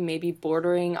feel like, maybe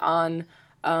bordering on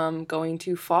going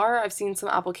too far. I've seen some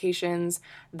applications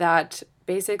that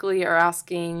basically are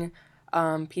asking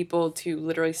people to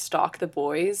literally stalk the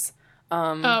boys.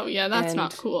 Oh, yeah, that's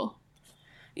not cool.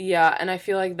 Yeah, and I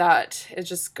feel like that is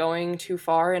just going too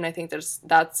far, and I think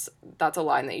that's a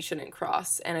line that you shouldn't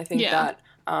cross. And I think that,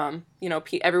 you know,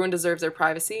 everyone deserves their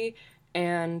privacy,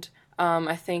 and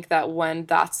I think that when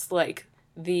that's, like,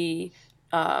 the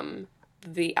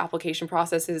application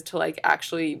process is to like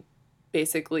actually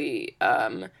basically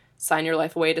sign your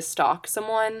life away to stalk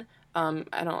someone.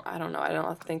 I don't know. I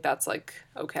don't think that's like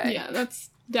okay. Yeah, that's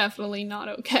definitely not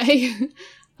okay.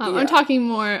 I'm talking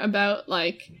more about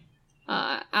like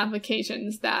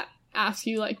applications that ask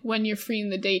you like when you're free in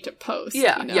the day to post.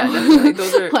 Yeah, you know? Yeah, definitely.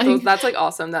 Those are that's like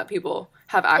awesome that people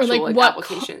have actual like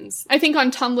applications. I think on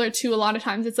Tumblr too, a lot of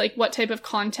times it's like what type of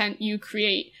content you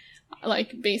create,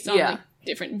 like based on like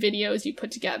different videos you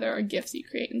put together or GIFs you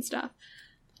create and stuff.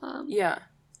 I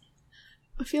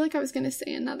feel like I was going to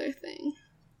say another thing.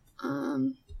 I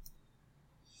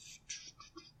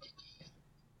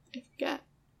forget.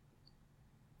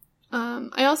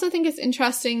 I also think it's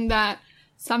interesting that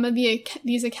some of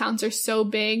these accounts are so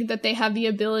big that they have the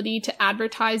ability to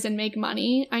advertise and make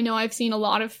money. I know I've seen a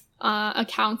lot of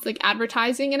accounts like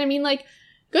advertising, and I mean, like,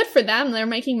 good for them. They're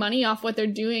making money off what they're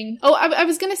doing. Oh, I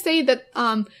was going to say that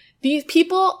these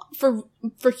people, for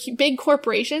big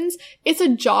corporations, it's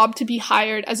a job to be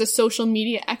hired as a social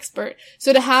media expert.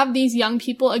 So to have these young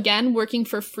people, again, working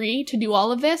for free to do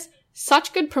all of this,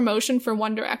 such good promotion for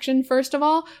One Direction, first of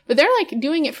all. But they're, like,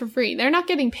 doing it for free. They're not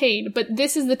getting paid. But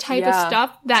this is the type of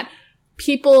stuff that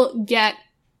people get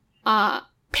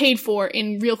paid for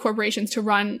in real corporations to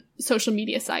run social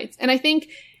media sites. And I think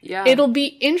Yeah. It'll be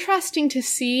interesting to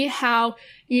see how,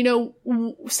 you know,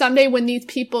 someday when these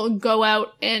people go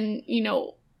out and, you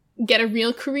know, get a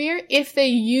real career, if they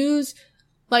use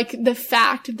like the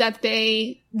fact that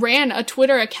they ran a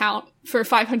Twitter account for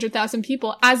 500,000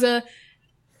 people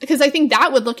because I think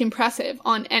that would look impressive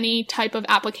on any type of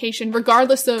application,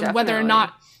 regardless of whether or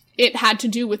not it had to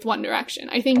do with One Direction.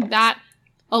 I think that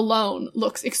alone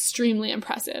looks extremely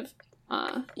impressive.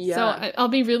 So I'll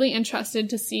be really interested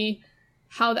to see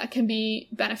how that can be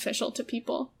beneficial to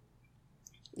people.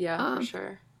 Yeah, for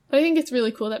sure. But I think it's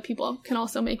really cool that people can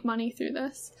also make money through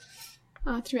this,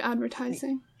 through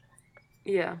advertising.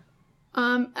 Yeah.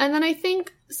 And then I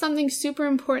think something super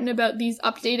important about these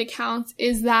update accounts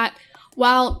is that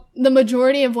while the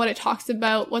majority of what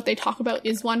they talk about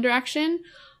is One Direction,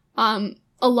 a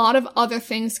lot of other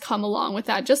things come along with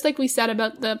that. Just like we said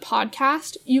about the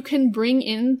podcast, you can bring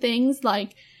in things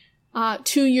like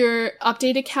to your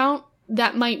update account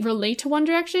that might relate to One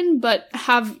Direction, but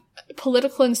have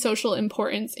political and social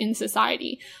importance in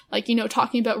society. Like, you know,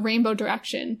 talking about Rainbow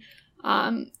Direction.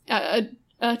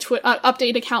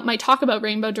 Update account might talk about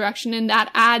Rainbow Direction, and that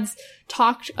ads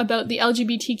talked about the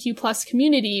LGBTQ plus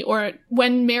community, or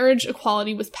when marriage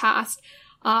equality was passed.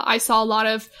 I saw a lot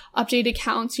of update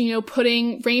accounts, you know,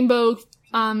 putting rainbow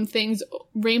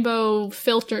rainbow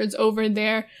filters over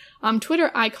their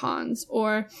Twitter icons,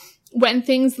 or when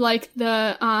things like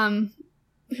the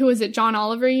who was it, John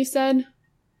Oliver, you said?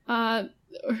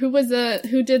 Who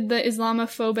did the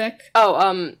Islamophobic?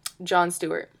 Oh, Jon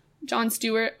Stewart. Jon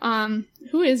Stewart.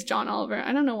 Who is John Oliver?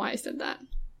 I don't know why I said that.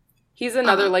 He's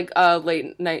another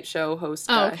late night show host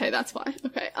guy. Oh, okay, that's why.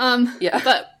 Okay. Yeah.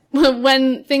 But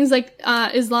when things like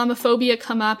Islamophobia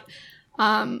come up,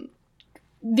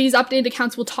 these updated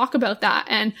accounts will talk about that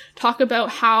and talk about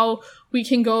how we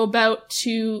can go about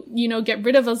to, you know, get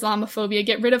rid of Islamophobia,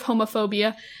 get rid of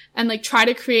homophobia, and like try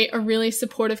to create a really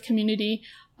supportive community,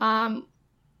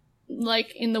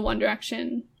 like in the One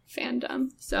Direction fandom.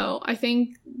 So I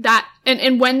think that,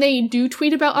 and when they do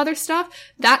tweet about other stuff,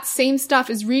 that same stuff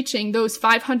is reaching those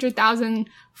 500,000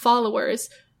 followers,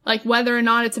 like whether or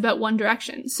not it's about One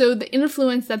Direction. So the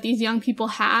influence that these young people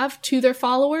have to their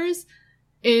followers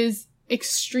is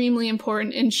extremely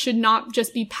important and should not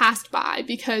just be passed by,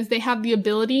 because they have the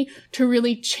ability to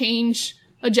really change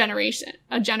a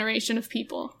generation of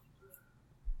people.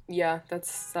 Yeah,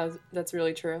 that's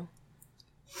really true.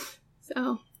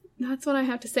 So that's what I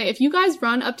have to say. If you guys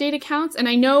run update accounts, and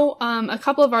I know a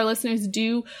couple of our listeners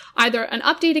do either an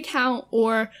update account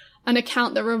or an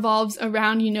account that revolves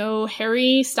around, you know,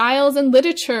 Harry Styles and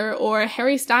literature, or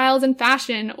Harry Styles and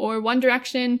fashion, or One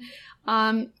Direction,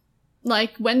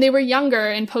 like when they were younger,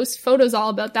 and post photos all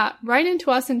about that, write into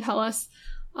us and tell us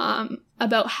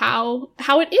about how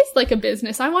it is like a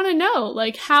business. I want to know,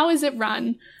 like, how is it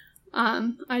run?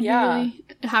 I'd be really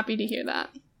happy to hear that.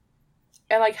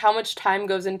 And, like, how much time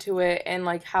goes into it, and,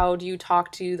 like, how do you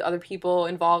talk to the other people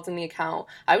involved in the account?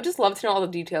 I would just love to know all the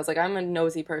details. Like, I'm a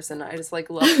nosy person. I just, like,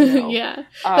 love to know. Yeah.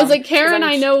 Because, like, Kara and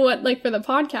I know what, like, for the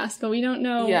podcast, but we don't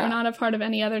know. Yeah. We're not a part of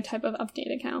any other type of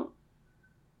update account.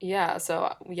 Yeah,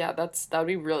 so, yeah, that would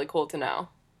be really cool to know.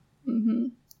 Mm-hmm.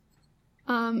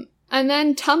 And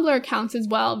then Tumblr accounts as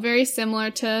well. Very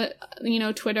similar to, you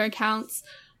know, Twitter accounts.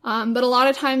 But a lot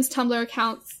of times Tumblr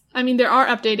accounts, I mean, there are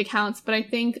update accounts, but I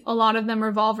think a lot of them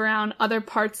revolve around other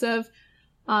parts of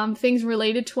things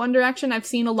related to One Direction. I've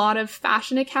seen a lot of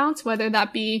fashion accounts, whether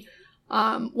that be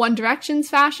One Direction's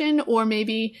fashion, or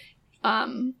maybe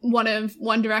one of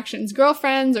One Direction's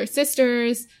girlfriends or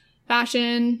sisters'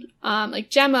 fashion. Like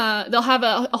Gemma, they'll have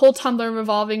a whole Tumblr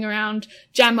revolving around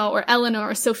Gemma or Eleanor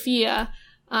or Sophia.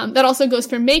 That also goes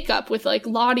for makeup with like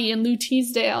Lottie and Lou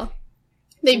Teasdale.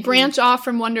 They branch off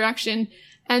from One Direction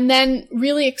and then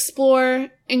really explore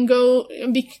and go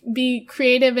be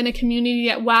creative in a community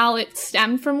that, while it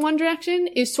stemmed from One Direction,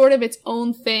 is sort of its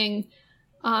own thing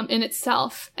in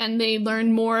itself. And they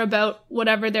learn more about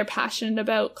whatever they're passionate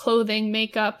about, clothing,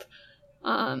 makeup,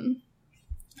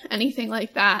 anything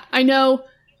like that. I know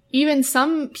even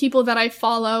some people that I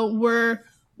follow were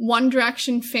One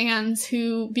Direction fans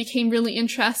who became really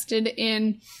interested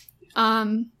in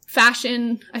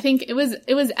fashion. I think it was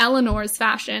Eleanor's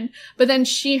fashion, but then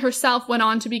she herself went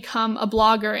on to become a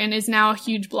blogger and is now a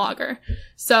huge blogger.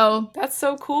 So that's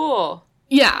so cool.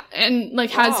 Yeah, and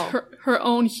like has her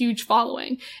own huge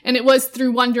following. And it was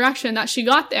through One Direction that she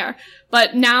got there.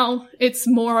 But now it's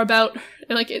more about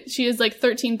like she has like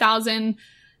 13,000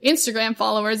 Instagram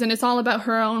followers, and it's all about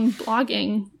her own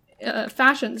blogging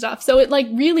fashion stuff. So it like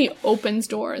really opens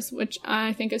doors, which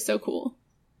I think is so cool.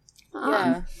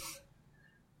 Yeah.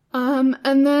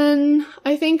 And then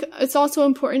I think it's also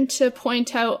important to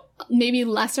point out, maybe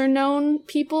lesser known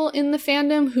people in the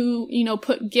fandom who, you know,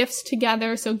 put GIFs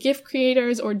together. So GIF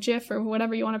creators or GIF or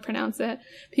whatever you want to pronounce it.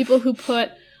 People who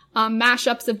put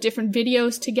mashups of different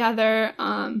videos together.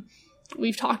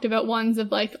 We've talked about ones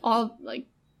of like all like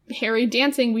Harry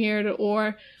dancing weird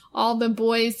or all the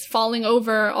boys falling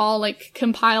over all like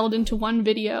compiled into one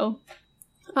video.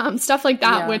 Stuff like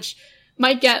that, which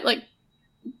might get like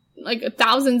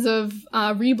thousands of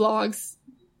reblogs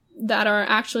that are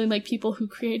actually like people who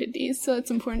created these. So it's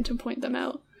important to point them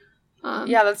out.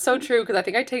 Yeah, that's so true, because I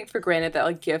think I take for granted that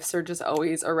like GIFs are just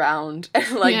always around,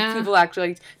 and like people actually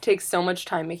like, take so much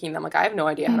time making them. Like I have no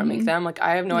idea how to make them. Like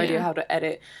I have no idea how to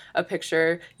edit a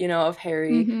picture, you know, of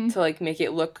Harry to like make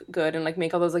it look good and like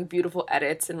make all those like beautiful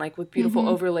edits and like with beautiful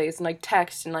overlays and like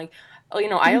text and like, you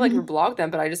know, I like reblog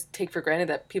them, but I just take for granted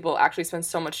that people actually spend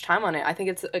so much time on it. I think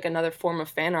it's like another form of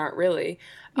fan art, really.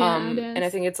 It is. And I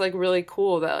think it's like really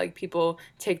cool that like people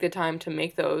take the time to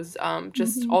make those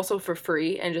just also for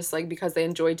free and just like because they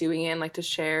enjoy doing it and like to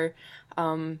share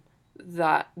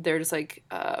that they're just like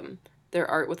their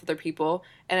art with other people.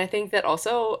 And I think that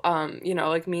also you know,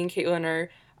 like me and Caitlin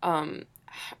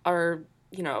are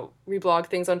you know, reblog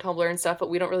things on Tumblr and stuff, but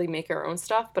we don't really make our own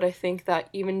stuff. But I think that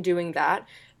even doing that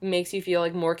makes you feel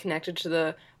like more connected to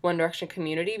the One Direction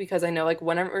community, because I know like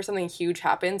whenever something huge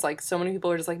happens, like so many people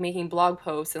are just like making blog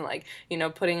posts and like, you know,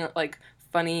 putting like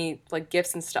funny like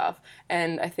GIFs and stuff.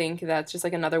 And I think that's just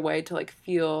like another way to like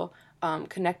feel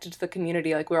connected to the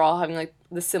community. Like we're all having like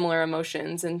the similar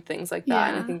emotions and things like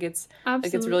that. And I think it's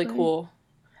like it's really cool.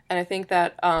 And I think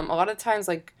that a lot of times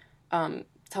like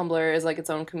Tumblr is like its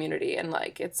own community, and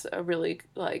like it's a really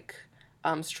like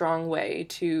strong way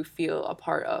to feel a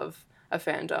part of a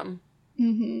fandom.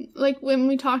 Like when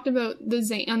we talked about the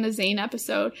Zayn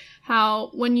episode,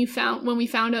 how when we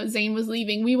found out Zayn was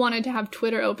leaving, we wanted to have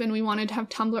Twitter open, we wanted to have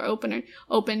Tumblr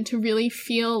open to really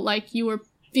feel like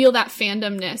feel that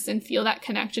fandomness and feel that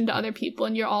connection to other people,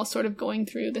 and you're all sort of going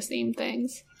through the same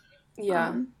things.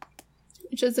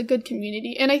 Which is a good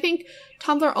community. And I think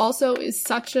Tumblr also is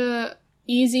such a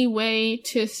easy way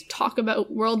to talk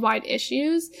about worldwide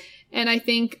issues, and I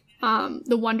think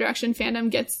the One Direction fandom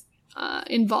gets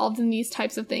involved in these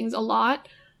types of things a lot,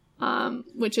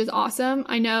 which is awesome.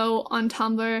 I know on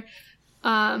Tumblr,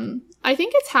 I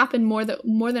think it's happened more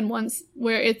than once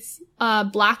where it's a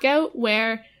blackout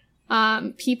where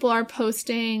people are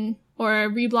posting or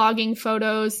reblogging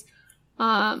photos.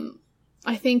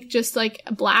 I think just like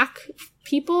black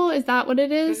people, is that what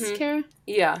it is, Kara?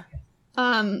 Yeah.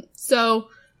 So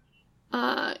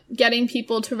getting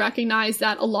people to recognize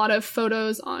that a lot of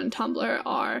photos on Tumblr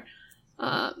are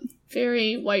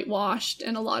very whitewashed,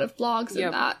 and a lot of blogs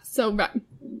of that. So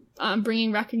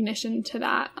bringing recognition to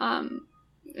that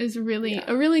is really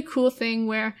a really cool thing,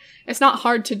 where it's not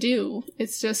hard to do.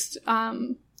 It's just,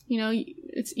 you know,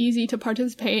 it's easy to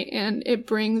participate, and it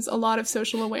brings a lot of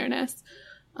social awareness.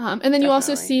 And then you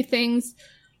also see things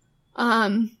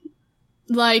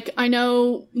like, I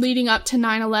know leading up to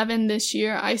 9/11 this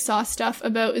year, I saw stuff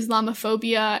about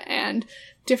Islamophobia and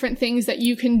different things that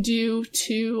you can do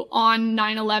on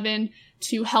 9/11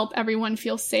 to help everyone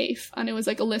feel safe. And it was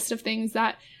like a list of things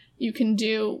that you can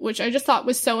do, which I just thought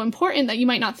was so important that you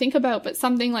might not think about, but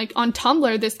something like on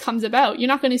Tumblr, this comes about. You're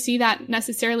not going to see that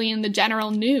necessarily in the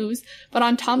general news, but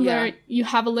on Tumblr, you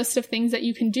have a list of things that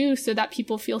you can do so that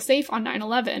people feel safe on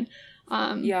 9/11.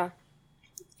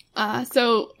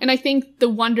 And I think the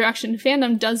One Direction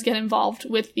fandom does get involved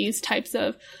with these types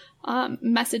of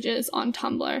messages on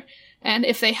Tumblr. And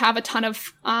if they have a ton of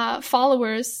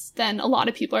followers, then a lot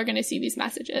of people are going to see these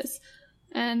messages.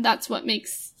 And that's what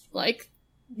makes, like,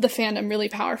 the fandom really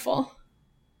powerful.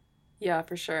 Yeah,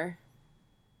 for sure.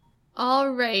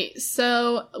 All right.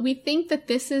 So we think that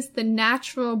this is the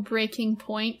natural breaking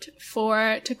point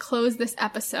to close this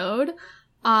episode.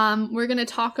 We're going to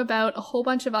talk about a whole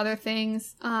bunch of other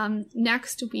things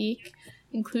next week,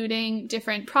 including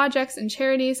different projects and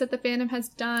charities that the fandom has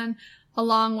done,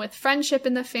 along with friendship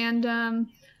in the fandom,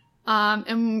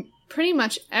 and pretty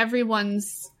much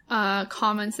everyone's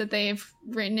comments that they've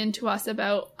written into us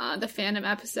about the fandom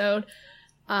episode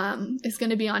is going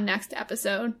to be on next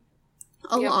episode,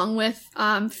 along with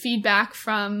feedback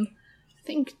from, I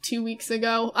think 2 weeks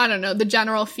ago. I don't know, the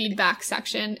general feedback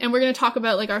section. And we're going to talk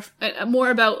about like more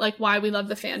about like why we love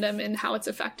the fandom and how it's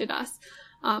affected us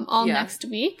next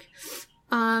week.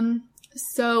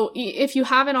 So if you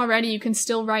haven't already, you can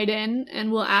still write in,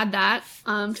 and we'll add that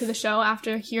to the show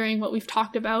after hearing what we've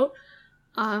talked about.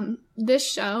 This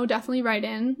show, definitely write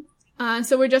in.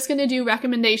 So we're just going to do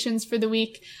recommendations for the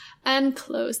week and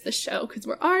close the show because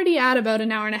we're already at about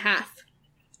an hour and a half.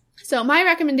 So my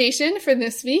recommendation for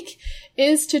this week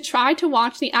is to try to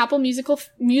watch the Apple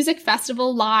Music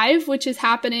Festival live, which is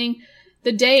happening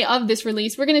the day of this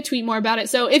release. We're going to tweet more about it.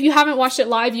 So if you haven't watched it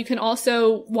live, you can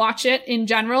also watch it in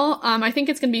general. I think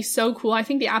it's going to be so cool. I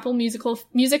think the Apple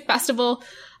Music Festival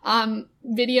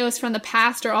videos from the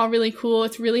past are all really cool.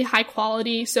 It's really high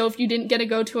quality. So if you didn't get to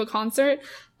go to a concert,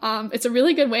 it's a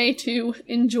really good way to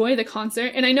enjoy the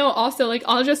concert. And I know also, like,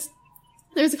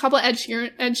 there's a couple of Ed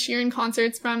Sheeran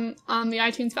concerts from the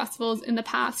iTunes festivals in the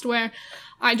past where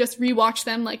I just rewatch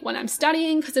them like when I'm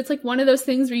studying, because it's like one of those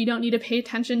things where you don't need to pay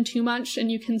attention too much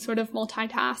and you can sort of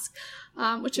multitask,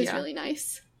 which is really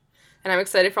nice. And I'm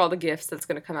excited for all the gifts that's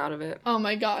going to come out of it. Oh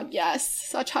my god, yes.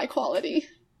 Such high quality.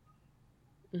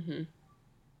 Mm-hmm.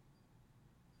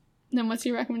 Then what's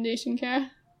your recommendation,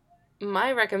 Kara?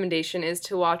 My recommendation is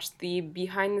to watch the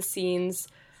behind-the-scenes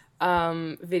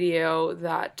video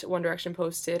that One Direction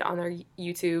posted on their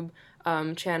YouTube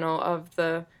channel of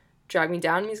the Drag Me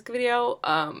Down music video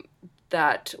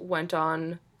that went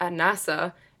on at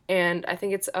NASA. And I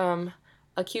think it's a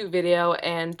cute video,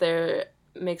 and there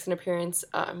makes an appearance,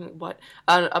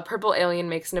 a purple alien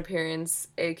makes an appearance,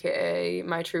 aka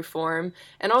My True Form.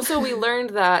 And also we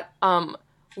learned that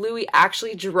Louis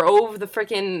actually drove the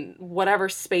freaking whatever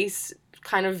space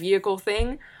kind of vehicle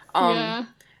thing. Yeah.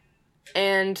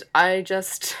 And I'm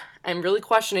really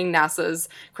questioning NASA's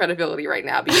credibility right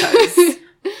now because,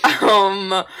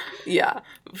 yeah,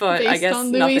 but Based I guess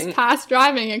on Louis' nothing. past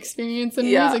driving experience in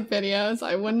music videos,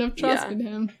 I wouldn't have trusted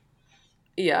him.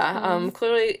 Yeah,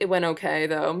 clearly it went okay,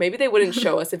 though. Maybe they wouldn't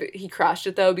show us if he crashed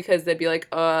it, though, because they'd be like,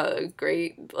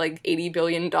 great, like, $80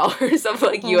 billion of,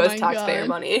 like, U.S. taxpayer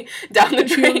money down the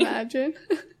drain. Can you imagine?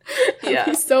 Yeah.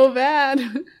 That'd be so bad.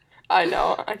 I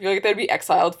know. I feel like they'd be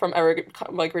exiled from ever,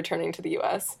 like, returning to the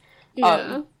U.S.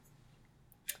 Yeah.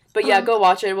 But yeah, go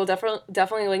watch it. We'll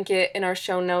definitely link it in our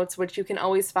show notes, which you can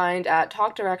always find at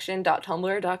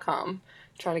talkdirection.tumblr.com.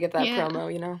 Trying to get that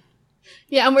promo, you know?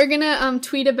 Yeah, and we're gonna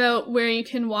tweet about where you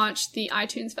can watch the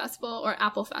iTunes Festival or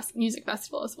Apple Music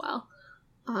Festival as well.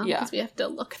 Because we have to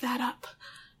look that up.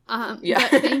 But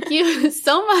thank you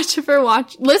so much for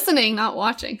listening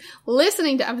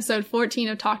to episode 14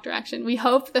 of Talk Direction. We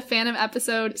hope the Phantom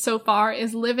episode so far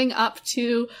is living up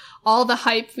to all the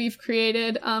hype we've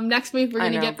created. Next week, we're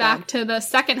going to get back to the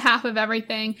second half of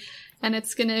everything, and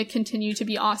it's going to continue to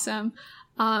be awesome.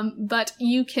 But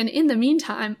you can, in the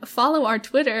meantime, follow our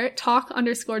Twitter,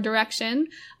 talk_direction,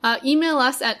 email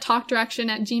us at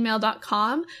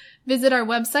talkdirection@gmail.com, visit our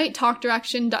website,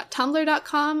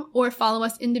 talkdirection.tumblr.com, or follow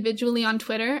us individually on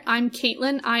Twitter. I'm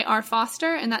Caitlin I.R.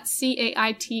 Foster, and that's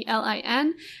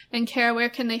Caitlin. And Kara, where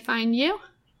can they find you?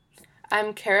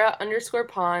 I'm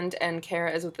Kara_Pond, and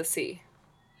Kara is with a C.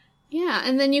 Yeah,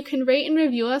 and then you can rate and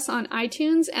review us on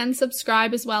iTunes and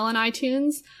subscribe as well on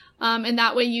iTunes. And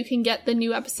that way you can get the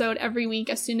new episode every week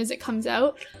as soon as it comes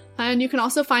out. And you can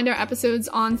also find our episodes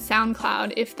on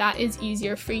SoundCloud if that is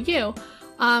easier for you.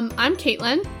 I'm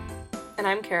Caitlin. And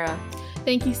I'm Kara.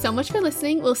 Thank you so much for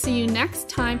listening. We'll see you next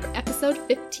time for episode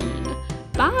 15.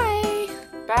 Bye!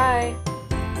 Bye!